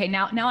 Like, okay,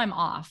 now I'm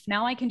off.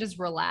 Now I can just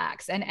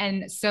relax.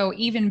 And so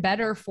even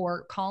better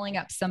for calling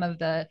up some of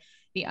the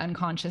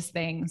unconscious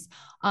things.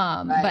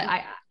 Right.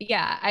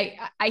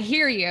 But I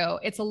hear you.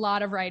 It's a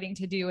lot of writing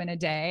to do in a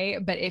day,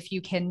 but if you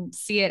can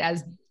see it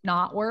as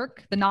not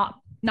work, the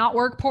not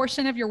work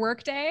portion of your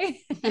work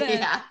day,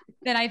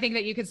 then I think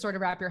that you could sort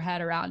of wrap your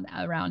head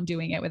around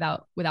doing it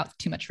without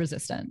too much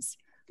resistance.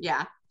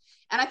 Yeah.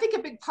 And I think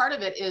a big part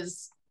of it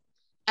is,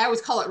 I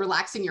always call it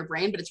relaxing your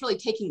brain, but it's really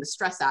taking the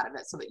stress out of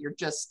it so that you're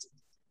just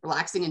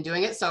relaxing and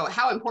doing it. So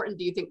how important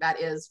do you think that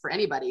is for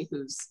anybody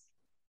who's,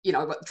 you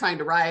know, trying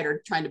to write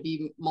or trying to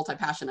be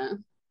multi-passionate?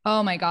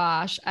 Oh my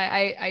gosh.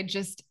 I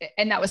just,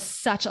 and that was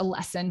such a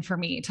lesson for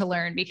me to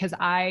learn, because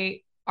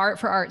art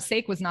for art's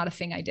sake was not a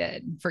thing I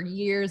did for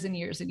years and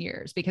years and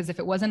years, because if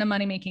it wasn't a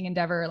money-making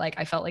endeavor, like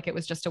I felt like it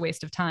was just a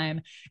waste of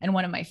time. And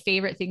one of my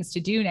favorite things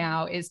to do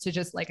now is to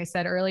just, like I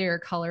said earlier,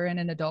 color in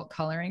an adult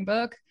coloring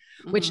book,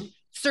 which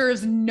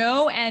serves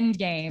no end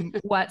game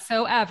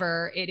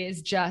whatsoever. It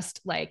is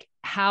just like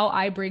how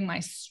I bring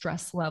my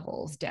stress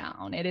levels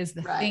down. It is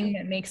the thing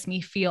that makes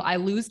me feel, I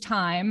lose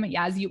time,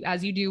 as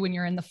you do when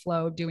you're in the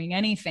flow doing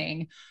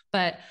anything,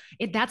 but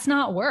that's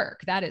not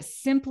work. That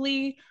is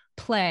simply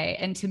play.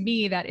 And to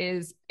me, that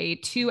is a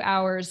 2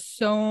 hours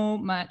so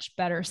much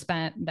better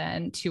spent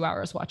than 2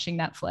 hours watching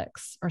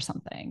Netflix or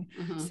something.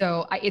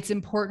 So it's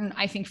important,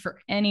 I think, for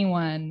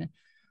anyone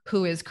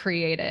who is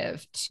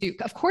creative to,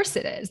 of course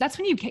it is. That's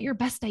when you get your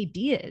best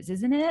ideas,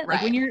 isn't it?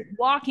 Like when you're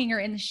walking or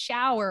in the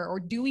shower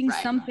or doing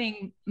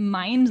something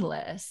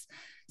mindless.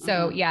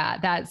 So yeah,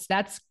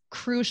 that's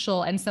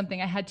crucial, and something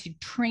I had to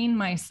train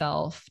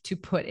myself to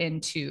put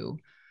into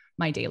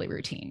my daily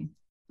routine.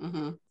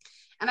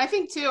 And I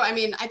think too, I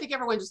mean, I think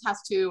everyone just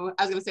has to,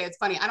 I was going to say, it's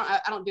funny. I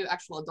don't do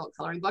actual adult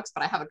coloring books,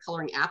 but I have a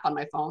coloring app on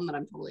my phone that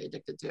I'm totally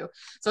addicted to.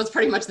 So it's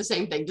pretty much the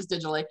same thing, just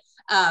digitally.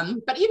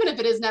 But even if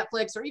it is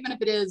Netflix, or even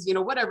if it is, you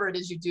know, whatever it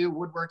is you do,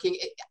 woodworking,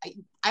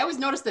 I always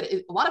notice that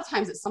a lot of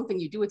times it's something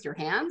you do with your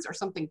hands or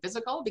something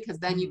physical, because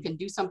then you can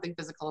do something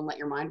physical and let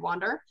your mind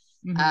wander.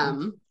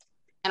 And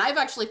I've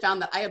actually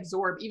found that I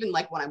absorb, even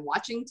like when I'm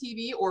watching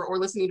TV or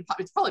listening to,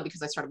 it's probably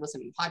because I started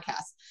listening to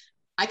podcasts,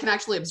 I can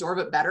actually absorb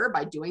it better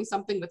by doing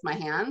something with my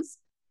hands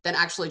than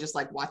actually just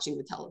like watching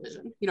the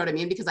television. You know what I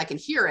mean? Because I can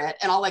hear it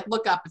and I'll like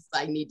look up if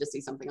I need to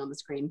see something on the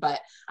screen, but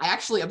I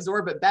actually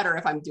absorb it better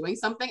if I'm doing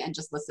something and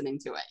just listening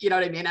to it. You know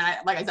what I mean? And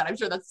like I said, I'm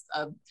sure that's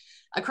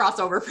a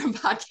crossover from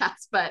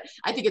podcasts, but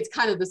I think it's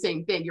kind of the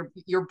same thing.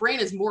 Your brain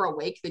is more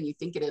awake than you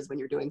think it is when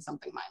you're doing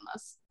something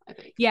mindless, I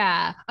think.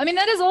 Yeah. I mean,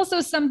 that is also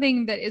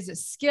something that is a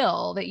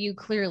skill that you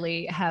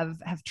clearly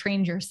have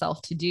trained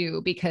yourself to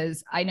do,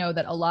 because I know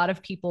that a lot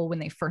of people, when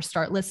they first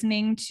start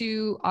listening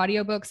to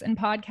audiobooks and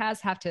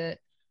podcasts, have to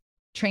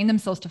train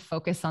themselves to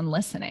focus on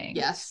listening.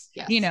 Yes.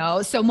 You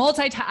know, so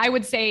I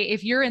would say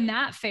if you're in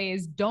that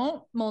phase,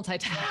 don't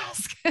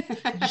multitask,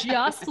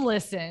 just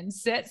listen,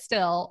 sit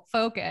still,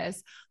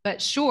 focus.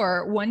 But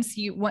sure,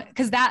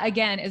 because that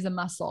again is a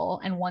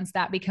muscle. And once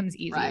that becomes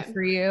easy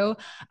for you,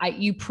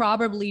 you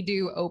probably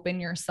do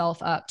open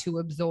yourself up to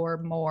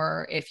absorb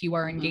more if you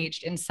are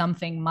engaged in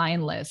something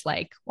mindless,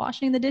 like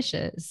washing the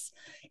dishes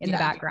in the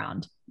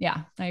background.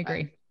 Yeah, I agree.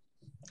 Right.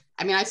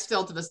 I mean, I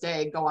still to this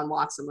day go on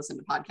walks and listen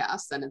to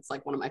podcasts, and it's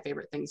like one of my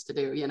favorite things to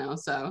do, you know?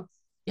 So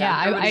yeah,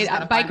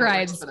 I bike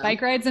rides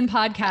and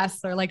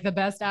podcasts are like the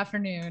best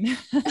afternoon.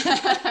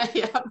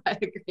 Yeah, I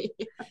agree.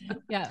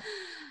 Yeah.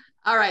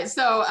 All right.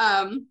 So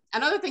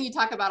another thing you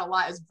talk about a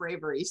lot is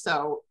bravery.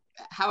 So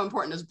how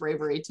important is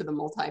bravery to the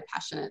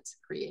multi-passionate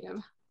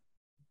creative?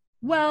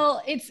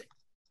 Well,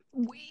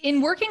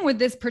 in working with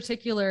this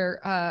particular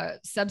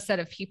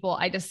subset of people,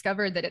 I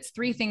discovered that it's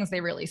three things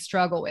they really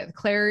struggle with.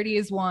 Clarity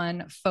is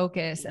one,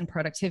 focus and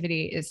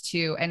productivity is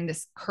two, and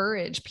this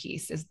courage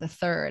piece is the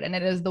third. And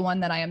it is the one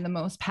that I am the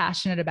most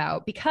passionate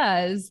about,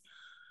 because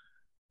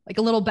like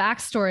a little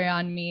backstory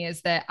on me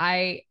is that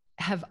I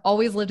have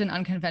always lived an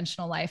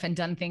unconventional life and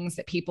done things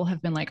that people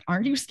have been like,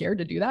 aren't you scared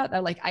to do that?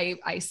 Like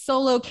I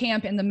solo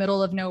camp in the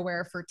middle of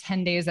nowhere for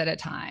 10 days at a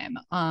time.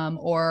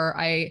 Or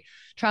I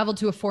traveled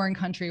to a foreign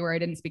country where I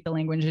didn't speak the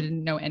language, I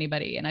didn't know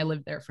anybody, and I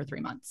lived there for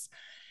 3 months.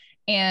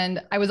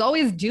 And I was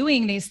always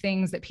doing these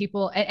things that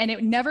people, and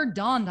it never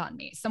dawned on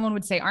me. Someone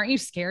would say, aren't you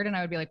scared? And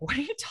I would be like, what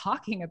are you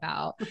talking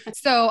about?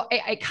 So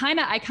I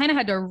kind of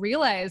had to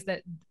realize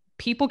that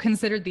people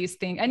considered these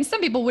things, and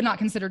some people would not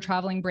consider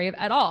traveling brave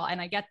at all.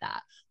 And I get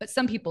that, but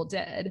some people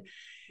did.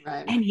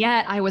 Right. And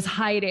yet I was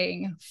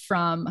hiding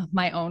from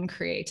my own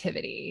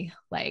creativity,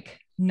 like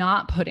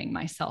not putting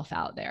myself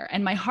out there.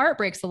 And my heart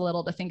breaks a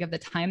little to think of the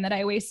time that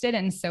I wasted.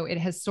 And so it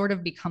has sort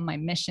of become my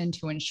mission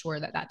to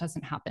ensure that that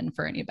doesn't happen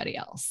for anybody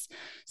else.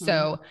 Mm-hmm.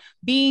 So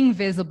being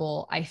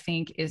visible, I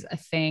think, is a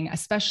thing,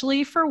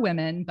 especially for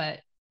women, but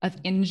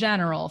in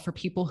general, for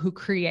people who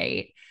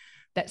create,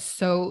 that's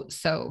so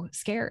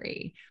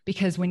scary,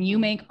 because when you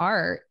make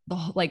art,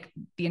 the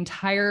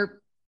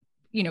entire,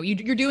 you know,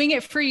 you're doing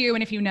it for you.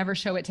 And if you never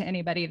show it to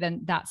anybody,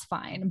 then that's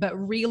fine. But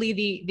really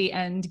the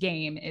end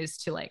game is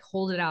to like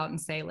hold it out and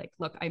say like,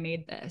 look, I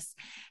made this.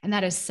 And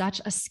that is such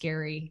a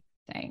scary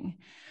thing,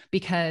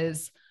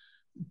 because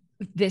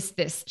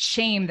this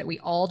shame that we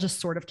all just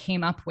sort of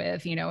came up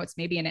with, you know, it's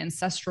maybe an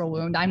ancestral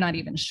wound. I'm not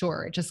even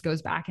sure. It just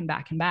goes back and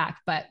back and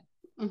back. But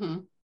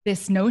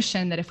this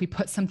notion that if we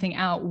put something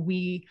out,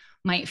 we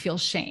might feel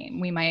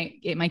shame.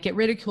 It might get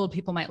ridiculed.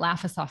 People might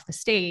laugh us off the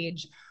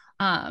stage.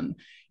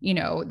 You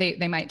know,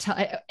 they might tell,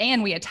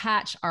 and we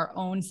attach our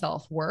own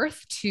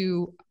self-worth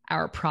to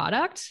our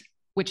product,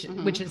 which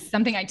is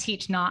something I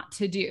teach not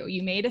to do.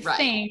 You made a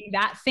thing,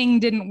 that thing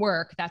didn't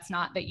work. That's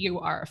not that you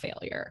are a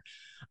failure.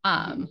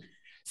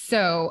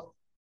 So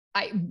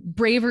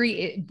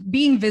bravery,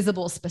 being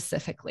visible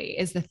specifically,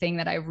 is the thing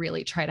that I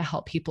really try to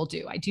help people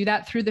do. I do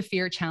that through the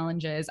fear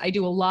challenges. I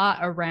do a lot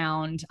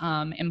around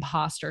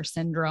imposter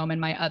syndrome. And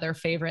my other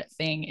favorite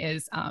thing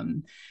is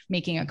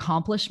making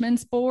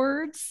accomplishments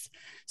boards.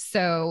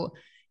 So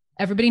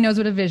everybody knows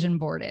what a vision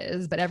board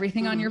is, but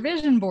everything on your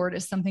vision board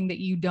is something that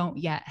you don't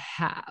yet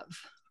have,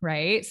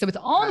 right? So it's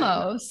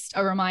almost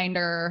a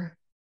reminder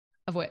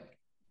of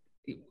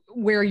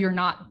where you're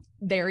not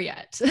there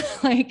yet.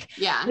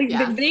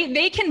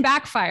 They can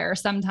backfire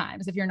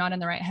sometimes if you're not in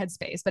the right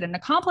headspace, but an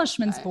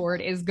accomplishments board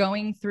is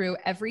going through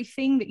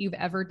everything that you've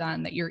ever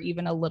done that you're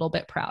even a little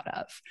bit proud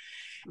of,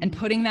 and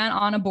putting that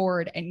on a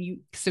board, and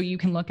so you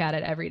can look at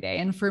it every day.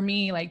 And for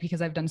me, like,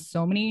 because I've done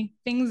so many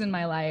things in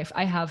my life,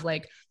 I have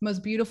like the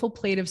most beautiful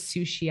plate of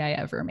sushi I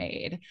ever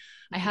made.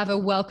 I have a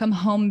welcome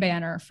home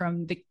banner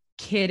from the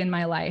kid in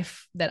my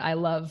life that I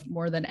love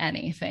more than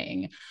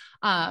anything.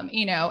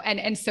 You know,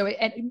 and so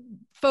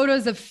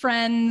photos of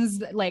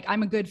friends, like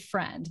I'm a good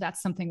friend.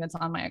 That's something that's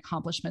on my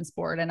accomplishments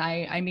board. And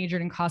I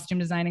majored in costume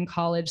design in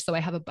college. So I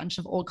have a bunch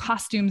of old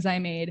costumes I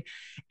made.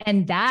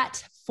 And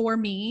that for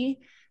me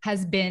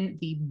has been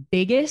the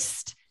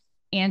biggest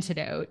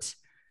antidote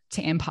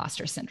to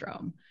imposter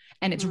syndrome.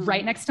 And it's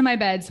right next to my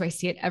bed. So I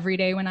see it every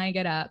day when I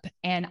get up.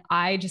 And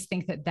I just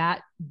think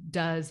that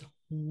does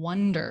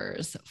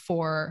wonders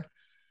for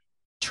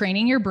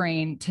training your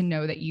brain to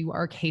know that you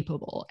are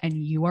capable and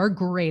you are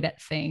great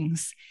at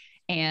things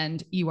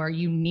and you are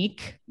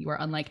unique. You are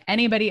unlike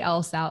anybody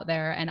else out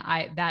there. And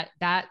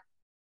that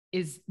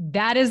is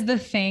the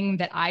thing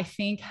that I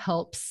think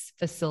helps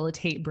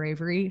facilitate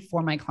bravery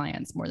for my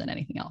clients more than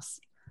anything else.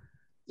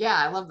 Yeah,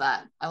 I love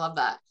that. I love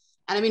that.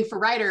 And I mean, for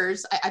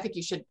writers, I think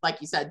you should,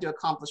 like you said, do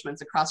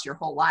accomplishments across your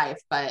whole life,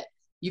 but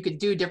you could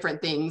do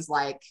different things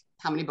like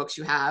how many books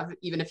you have.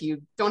 Even if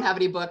you don't have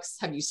any books,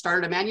 have you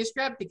started a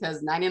manuscript?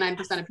 Because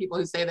 99% of people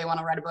who say they want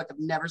to write a book have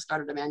never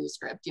started a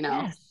manuscript, you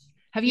know, Yes.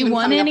 Have you even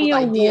won coming up any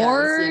with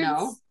ideas, you know?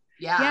 awards?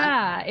 Yeah.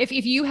 Yeah. If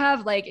you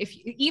have like, if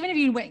even if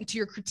you went to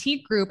your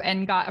critique group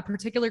and got a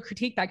particular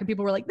critique back and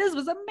people were like, this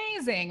was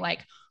amazing,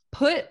 like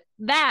put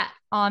that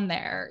on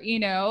there, you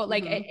know,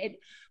 like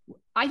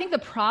I think the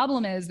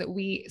problem is that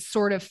we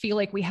sort of feel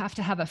like we have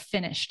to have a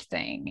finished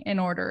thing in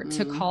order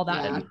to call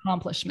that an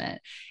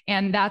accomplishment.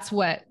 And that's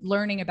what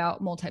learning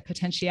about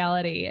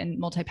multi-potentiality and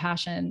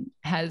multi-passion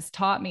has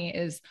taught me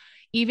is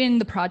even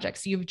the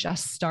projects you've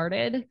just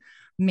started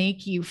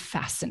make you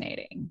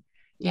fascinating.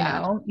 You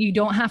know, you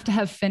don't have to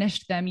have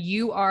finished them.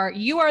 You are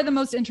the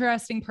most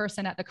interesting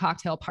person at the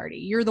cocktail party.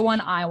 You're the one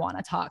I want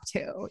to talk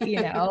to,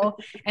 you know?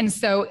 And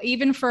so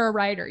even for a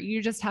writer, you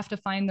just have to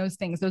find those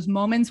things, those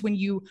moments when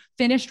you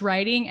finished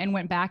writing and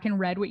went back and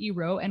read what you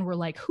wrote and were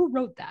like, who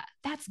wrote that?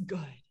 That's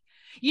good.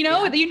 You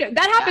know,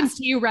 that happens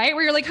to you, right?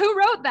 Where you're like, who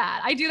wrote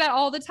that? I do that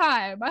all the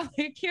time. I'm like,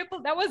 I can't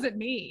believe that wasn't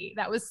me.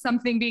 That was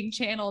something being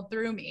channeled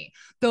through me.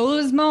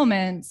 Those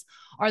moments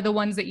are the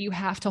ones that you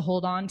have to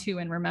hold on to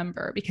and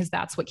remember, because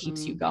that's what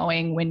keeps you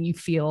going when you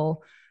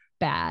feel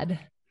bad.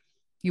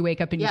 You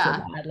wake up and you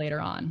feel bad later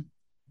on.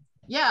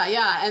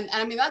 Yeah. And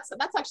I mean, that's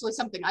actually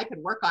something I could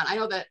work on. I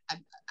know that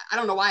I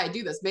don't know why I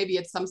do this. Maybe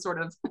it's some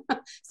sort of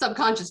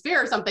subconscious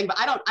fear or something, but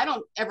I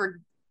don't ever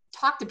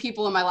talk to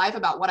people in my life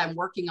about what I'm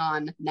working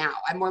on now.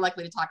 I'm more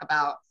likely to talk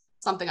about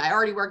something I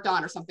already worked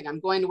on or something I'm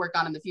going to work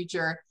on in the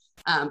future.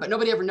 But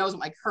nobody ever knows what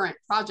my current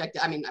project.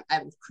 I mean, I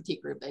have a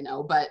critique group, they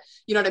know, but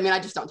you know what I mean? I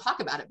just don't talk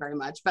about it very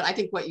much. But I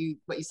think what you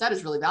said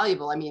is really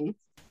valuable. I mean,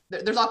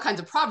 there's all kinds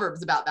of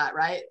proverbs about that,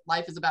 right?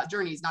 Life is about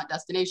journeys, not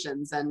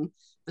destinations. And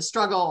the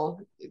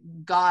struggle,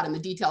 God, and the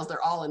details,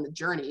 they're all in the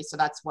journey. So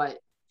that's what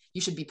you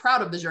should be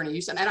proud of, the journey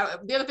you should. And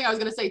the other thing I was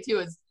going to say too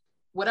is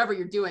whatever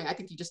you're doing, I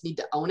think you just need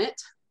to own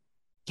it.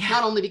 Yeah.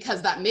 Not only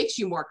because that makes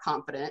you more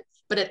confident,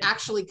 but it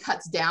actually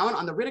cuts down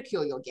on the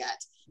ridicule you'll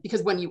get.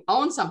 Because when you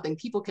own something,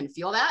 people can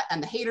feel that,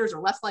 and the haters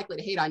are less likely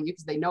to hate on you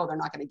because they know they're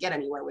not going to get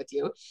anywhere with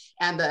you,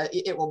 and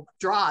it will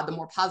draw the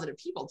more positive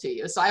people to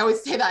you. So I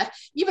always say that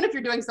even if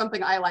you're doing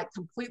something I like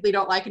completely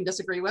don't like and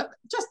disagree with,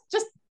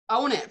 just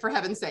own it, for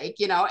heaven's sake,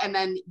 you know, and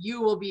then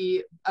you will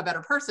be a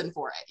better person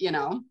for it, you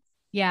know.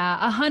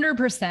 Yeah,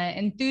 100%.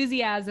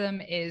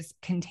 Enthusiasm is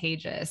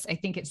contagious. I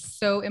think it's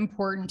so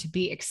important to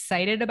be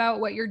excited about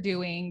what you're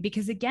doing,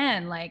 because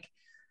again, like,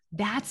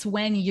 that's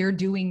when you're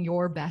doing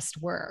your best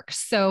work.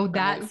 So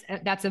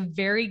that's a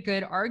very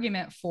good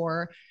argument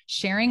for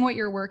sharing what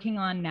you're working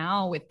on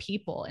now with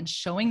people and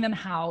showing them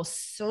how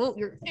so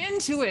you're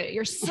into it.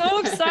 You're so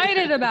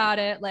excited about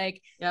it.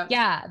 Like,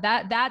 yeah,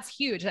 that's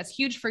huge. That's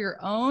huge for your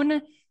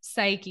own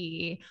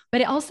psyche,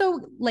 but it also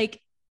like,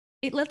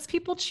 it lets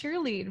people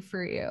cheerlead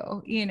for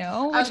you, you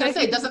know? I was gonna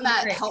say, doesn't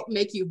that help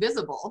make you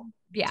visible?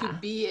 Yeah.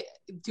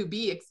 To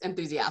be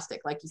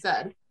enthusiastic, like you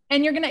said.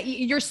 And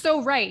you're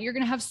so right. You're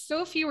going to have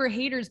so fewer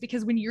haters,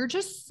 because when you're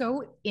just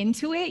so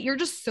into it, you're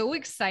just so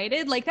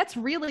excited. Like, that's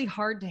really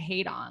hard to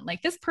hate on.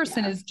 Like, this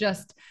person is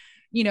just,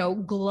 you know,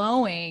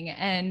 glowing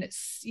and,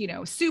 you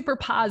know, super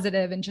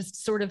positive and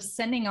just sort of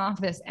sending off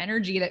this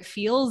energy that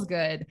feels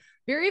good.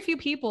 Very few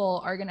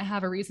people are going to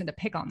have a reason to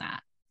pick on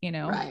that, you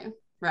know?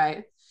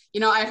 Right.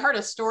 You know, I heard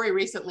a story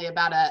recently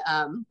about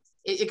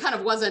it kind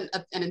of wasn't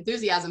an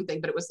enthusiasm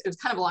thing, but it was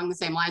kind of along the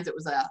same lines. It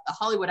was a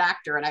Hollywood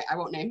actor, and I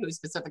won't name who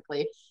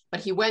specifically, but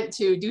he went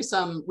to do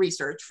some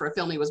research for a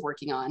film he was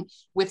working on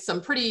with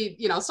some pretty,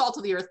 you know, salt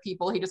of the earth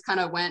people. He just kind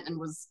of went and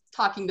was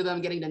talking to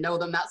them, getting to know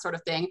them, that sort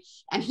of thing.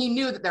 And he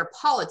knew that their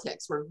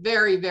politics were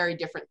very, very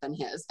different than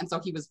his. And so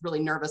he was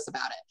really nervous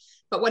about it.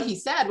 But what he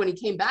said when he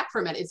came back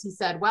from it is he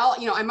said, well,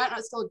 you know, I might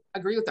not still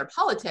agree with their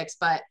politics,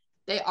 but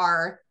they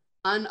are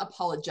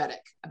unapologetic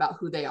about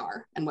who they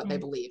are and what they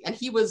believe. And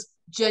he was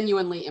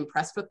genuinely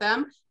impressed with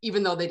them,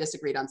 even though they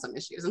disagreed on some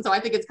issues. And so I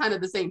think it's kind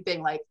of the same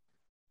thing, like,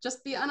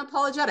 just be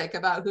unapologetic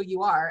about who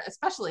you are,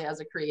 especially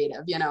as a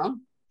creative, you know?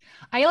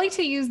 I like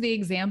to use the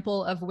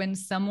example of when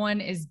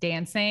someone is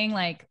dancing,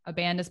 like a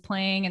band is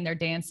playing and they're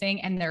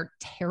dancing and they're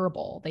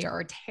terrible. They are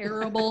a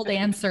terrible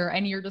dancer.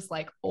 And you're just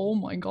like, oh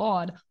my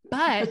God,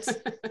 but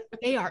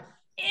they are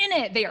in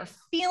it. They are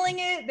feeling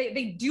it.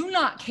 They do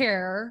not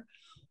care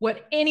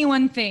what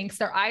anyone thinks.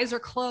 Their eyes are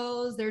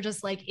closed. They're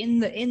just like in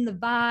the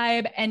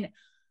vibe. And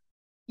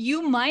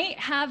you might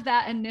have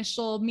that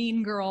initial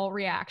mean girl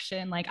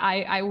reaction. Like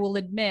I will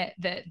admit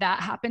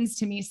that happens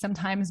to me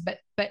sometimes, but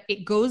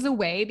it goes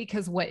away,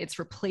 because what it's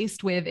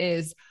replaced with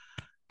is,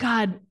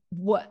 God,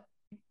 what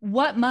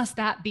must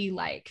that be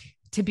like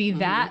to be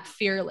that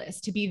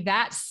fearless, to be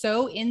that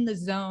so in the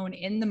zone,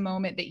 in the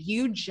moment, that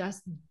you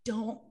just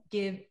don't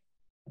give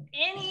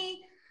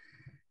any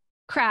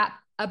crap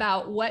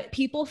about what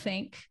people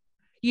think.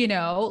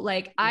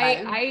 like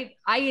I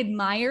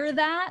admire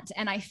that.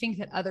 And I think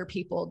that other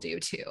people do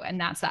too. And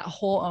that's that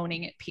whole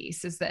owning it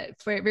piece, is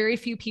that very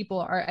few people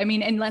are, I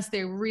mean, unless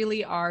they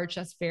really are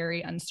just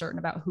very uncertain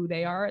about who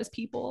they are as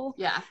people.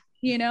 Yeah.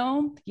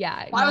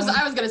 Yeah. Well,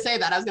 I was going to say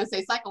that. I was going to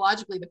say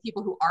psychologically, the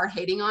people who are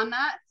hating on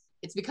that,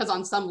 it's because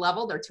on some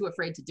level they're too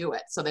afraid to do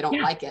it. So they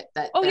don't like it.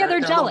 They're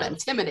jealous,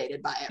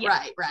 intimidated by it.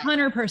 Yeah. Right.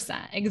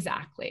 100%.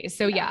 Exactly.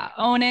 So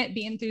own it,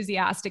 be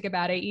enthusiastic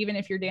about it. Even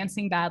if you're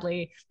dancing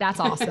badly, that's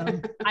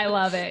awesome. I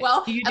love it.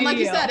 Well, and like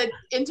you said,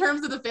 in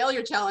terms of the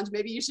failure challenge,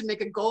 maybe you should make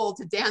a goal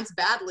to dance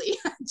badly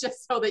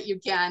just so that you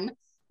can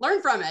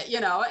learn from it,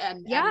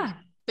 and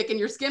thicken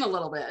your skin a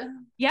little bit.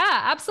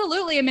 Yeah,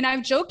 absolutely. I mean,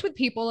 I've joked with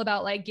people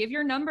about like, give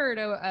your number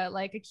to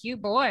like a cute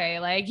boy,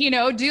 like,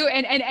 do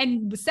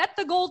and set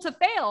the goal to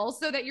fail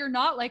so that you're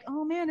not like,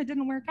 oh man, it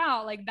didn't work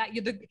out like that.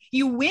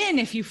 You win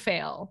if you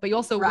fail, but you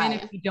also win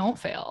if you don't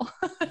fail.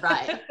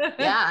 Right.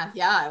 Yeah.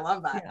 I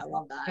love that. I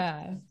love that.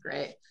 Yeah.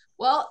 Great.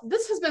 Well,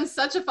 this has been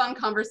such a fun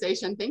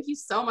conversation. Thank you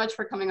so much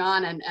for coming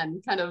on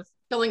and kind of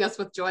filling us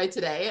with joy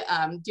today.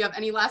 Do you have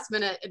any last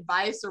minute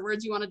advice or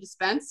words you want to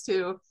dispense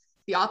to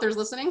the authors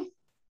listening?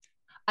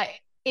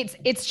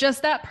 It's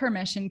just that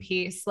permission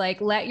piece,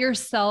 like let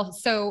yourself.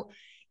 So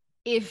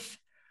if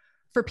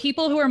for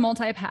people who are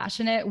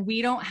multi-passionate,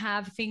 we don't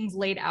have things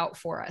laid out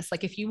for us.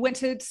 Like if you went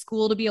to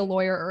school to be a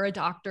lawyer or a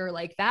doctor,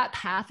 like that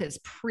path is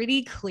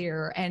pretty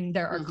clear. And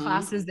there are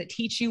classes that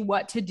teach you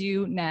what to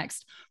do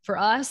next. For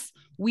us,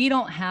 we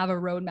don't have a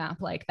roadmap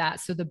like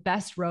that. So the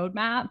best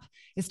roadmap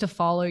is to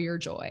follow your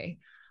joy.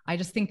 I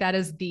just think that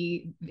is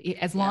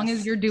as long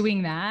as you're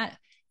doing that,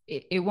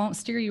 it won't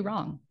steer you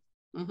wrong.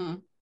 Mm-hmm.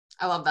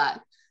 I love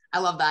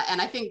that.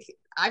 And I think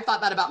I've thought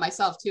that about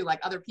myself too.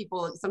 Like other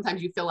people,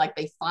 sometimes you feel like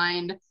they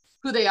find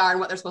who they are and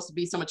what they're supposed to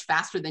be so much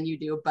faster than you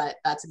do, but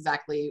that's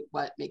exactly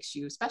what makes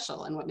you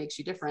special and what makes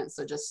you different.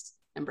 So just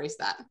embrace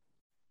that.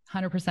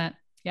 100%.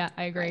 Yeah,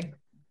 I agree.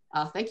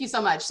 Thank you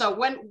so much. So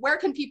where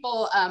can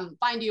people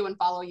find you and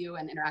follow you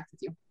and interact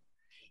with you?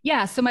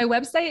 Yeah. So my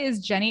website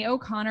is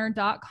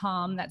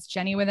jennyo'connor.com. That's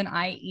Jennie with an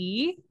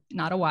IE,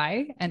 not a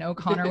Y, and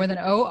O'Connor with an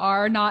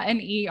OR, not an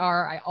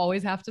ER. I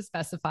always have to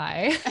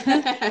specify.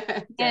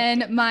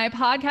 And my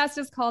podcast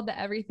is called The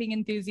Everything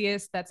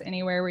Enthusiast. That's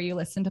anywhere where you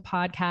listen to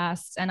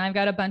podcasts. And I've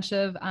got a bunch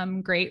of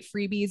great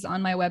freebies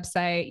on my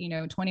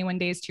website, 21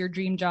 days to your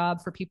dream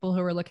job for people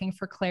who are looking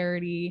for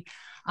clarity.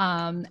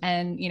 And,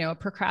 a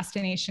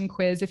procrastination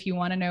quiz if you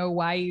want to know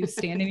why you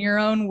stand in your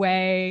own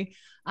way.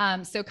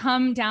 So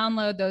come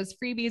download those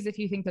freebies if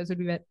you think those would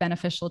be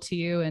beneficial to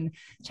you, and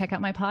check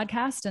out my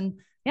podcast. And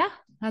yeah,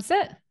 that's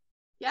it.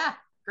 Yeah,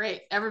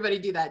 great. Everybody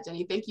do that,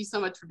 Jennie. Thank you so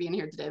much for being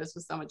here today. This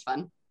was so much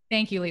fun.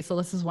 Thank you, Lisa.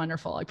 This is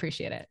wonderful. I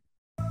appreciate it.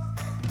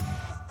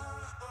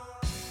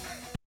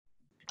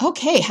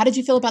 Okay, how did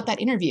you feel about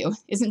that interview?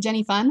 Isn't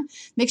Jennie fun?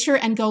 Make sure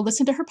and go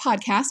listen to her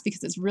podcast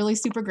because it's really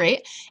super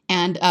great,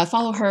 and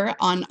follow her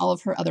on all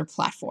of her other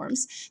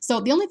platforms. So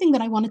the only thing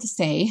that I wanted to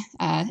say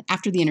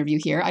after the interview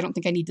here, I don't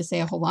think I need to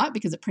say a whole lot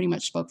because it pretty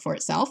much spoke for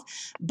itself,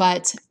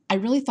 but I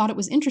really thought it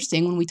was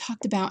interesting when we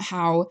talked about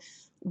how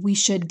we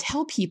should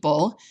tell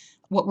people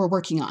what we're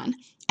working on.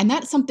 And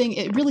that's something,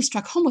 it really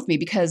struck home with me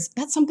because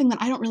that's something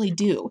that I don't really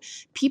do.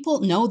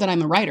 People know that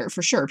I'm a writer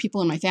for sure.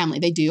 People in my family,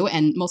 they do.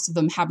 And most of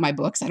them have my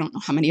books. I don't know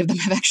how many of them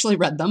have actually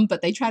read them,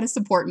 but they try to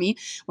support me.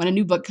 When a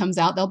new book comes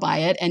out, they'll buy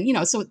it. And,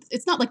 so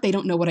it's not like they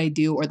don't know what I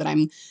do or that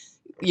I'm,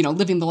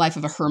 living the life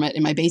of a hermit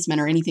in my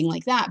basement or anything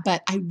like that.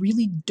 But I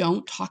really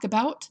don't talk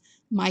about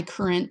my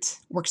current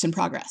works in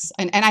progress.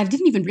 And I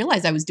didn't even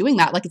realize I was doing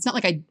that. Like, it's not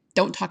like I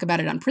don't talk about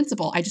it on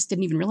principle. I just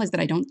didn't even realize that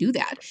I don't do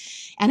that.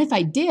 And if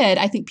I did,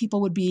 I think people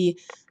would be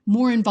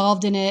more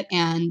involved in it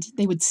and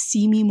they would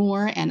see me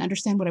more and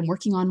understand what I'm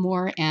working on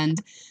more.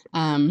 And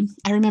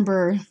I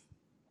remember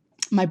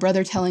my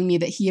brother telling me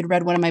that he had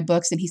read one of my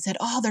books and he said,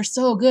 "Oh, they're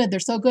so good. They're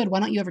so good.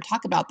 Why don't you ever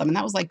talk about them?" And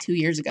that was like 2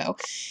 years ago.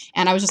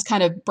 And I was just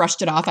kind of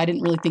brushed it off. I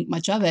didn't really think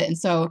much of it. And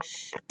so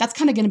that's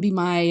kind of going to be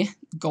my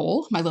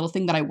goal, my little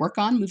thing that I work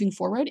on moving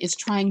forward, is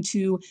trying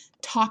to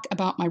talk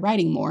about my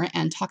writing more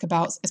and talk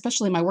about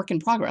especially my work in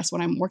progress,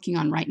 what I'm working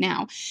on right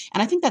now.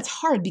 And I think that's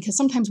hard because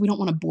sometimes we don't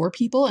want to bore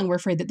people and we're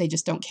afraid that they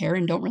just don't care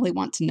and don't really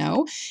want to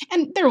know.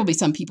 And there will be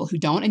some people who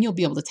don't, and you'll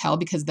be able to tell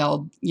because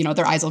they'll,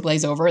 their eyes will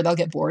glaze over, they'll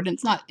get bored, and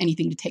it's not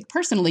anything to take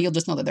personally. You'll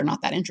just know that they're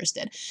not that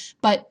interested.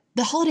 But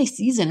the holiday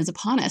season is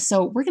upon us.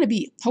 So we're going to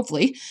be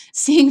hopefully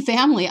seeing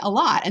family a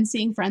lot and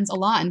seeing friends a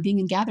lot and being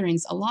in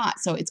gatherings a lot.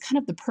 So it's kind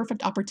of the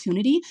perfect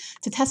opportunity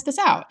to test this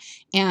out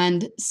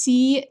and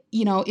see,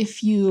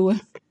 if you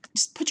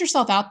just put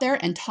yourself out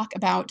there and talk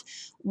about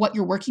what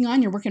you're working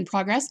on, your work in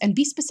progress, and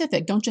be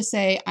specific. Don't just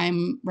say,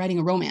 I'm writing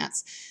a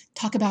romance.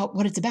 Talk about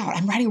what it's about.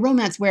 I'm writing a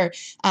romance where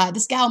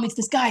this gal meets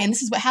this guy and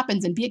this is what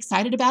happens, and be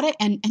excited about it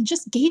and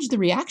just gauge the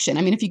reaction.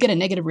 I mean, if you get a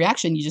negative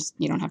reaction,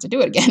 you don't have to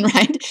do it again,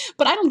 right?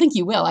 But I don't think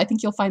you will. I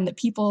think you'll find that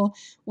people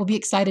will be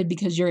excited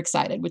because you're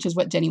excited, which is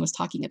what Jennie was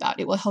talking about.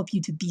 It will help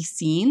you to be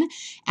seen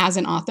as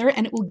an author,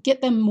 and it will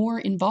get them more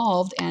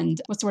involved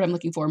and, what's the word I'm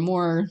looking for,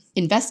 more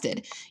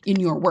invested in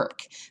your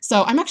work.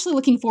 So I'm actually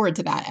looking forward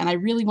to that, and I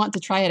really want to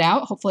try it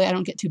out. Hopefully I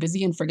don't get too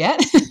busy and forget.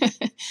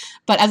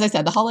 But as I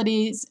said, the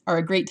holidays are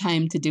a great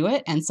time to do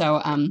it. And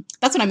so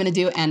that's what I'm going to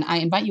do. And I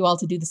invite you all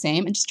to do the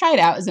same and just try it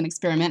out as an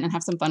experiment and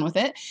have some fun with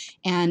it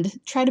and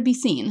try to be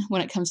seen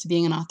when it comes to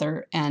being an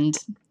author and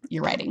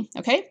your writing.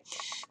 Okay,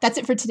 that's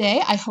it for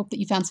today. I hope that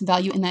you found some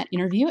value in that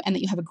interview and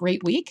that you have a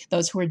great week.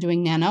 Those who are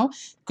doing Nano,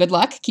 good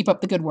luck. Keep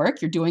up the good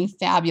work. You're doing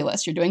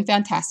fabulous. You're doing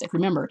fantastic.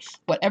 Remember,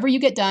 whatever you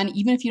get done,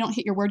 even if you don't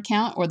hit your word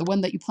count or the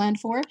one that you planned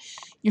for,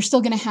 you're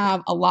still going to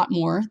have a lot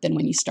more than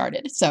when you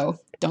started. So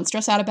don't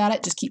stress out about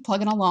it. Just keep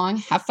plugging along.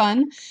 Have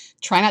fun.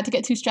 Try not to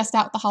get too stressed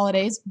out with the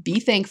holidays. Be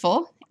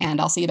thankful. And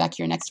I'll see you back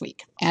here next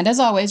week. And as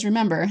always,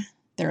 remember,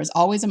 there is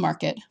always a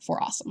market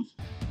for awesome.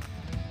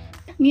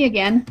 Me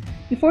again.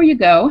 Before you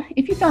go,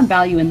 if you found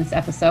value in this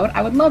episode,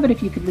 I would love it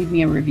if you could leave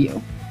me a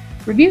review.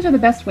 Reviews are the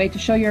best way to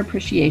show your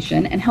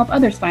appreciation and help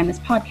others find this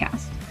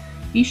podcast.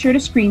 Be sure to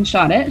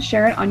screenshot it,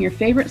 share it on your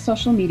favorite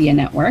social media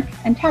network,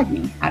 and tag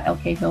me at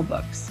LK Hill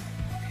Books.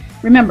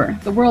 Remember,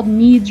 the world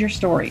needs your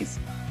stories.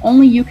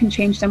 Only you can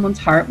change someone's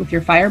heart with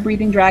your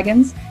fire-breathing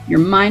dragons, your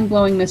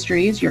mind-blowing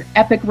mysteries, your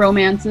epic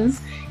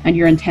romances, and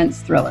your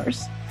intense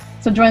thrillers.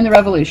 So join the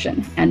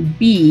revolution and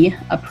be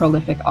a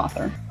prolific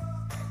author.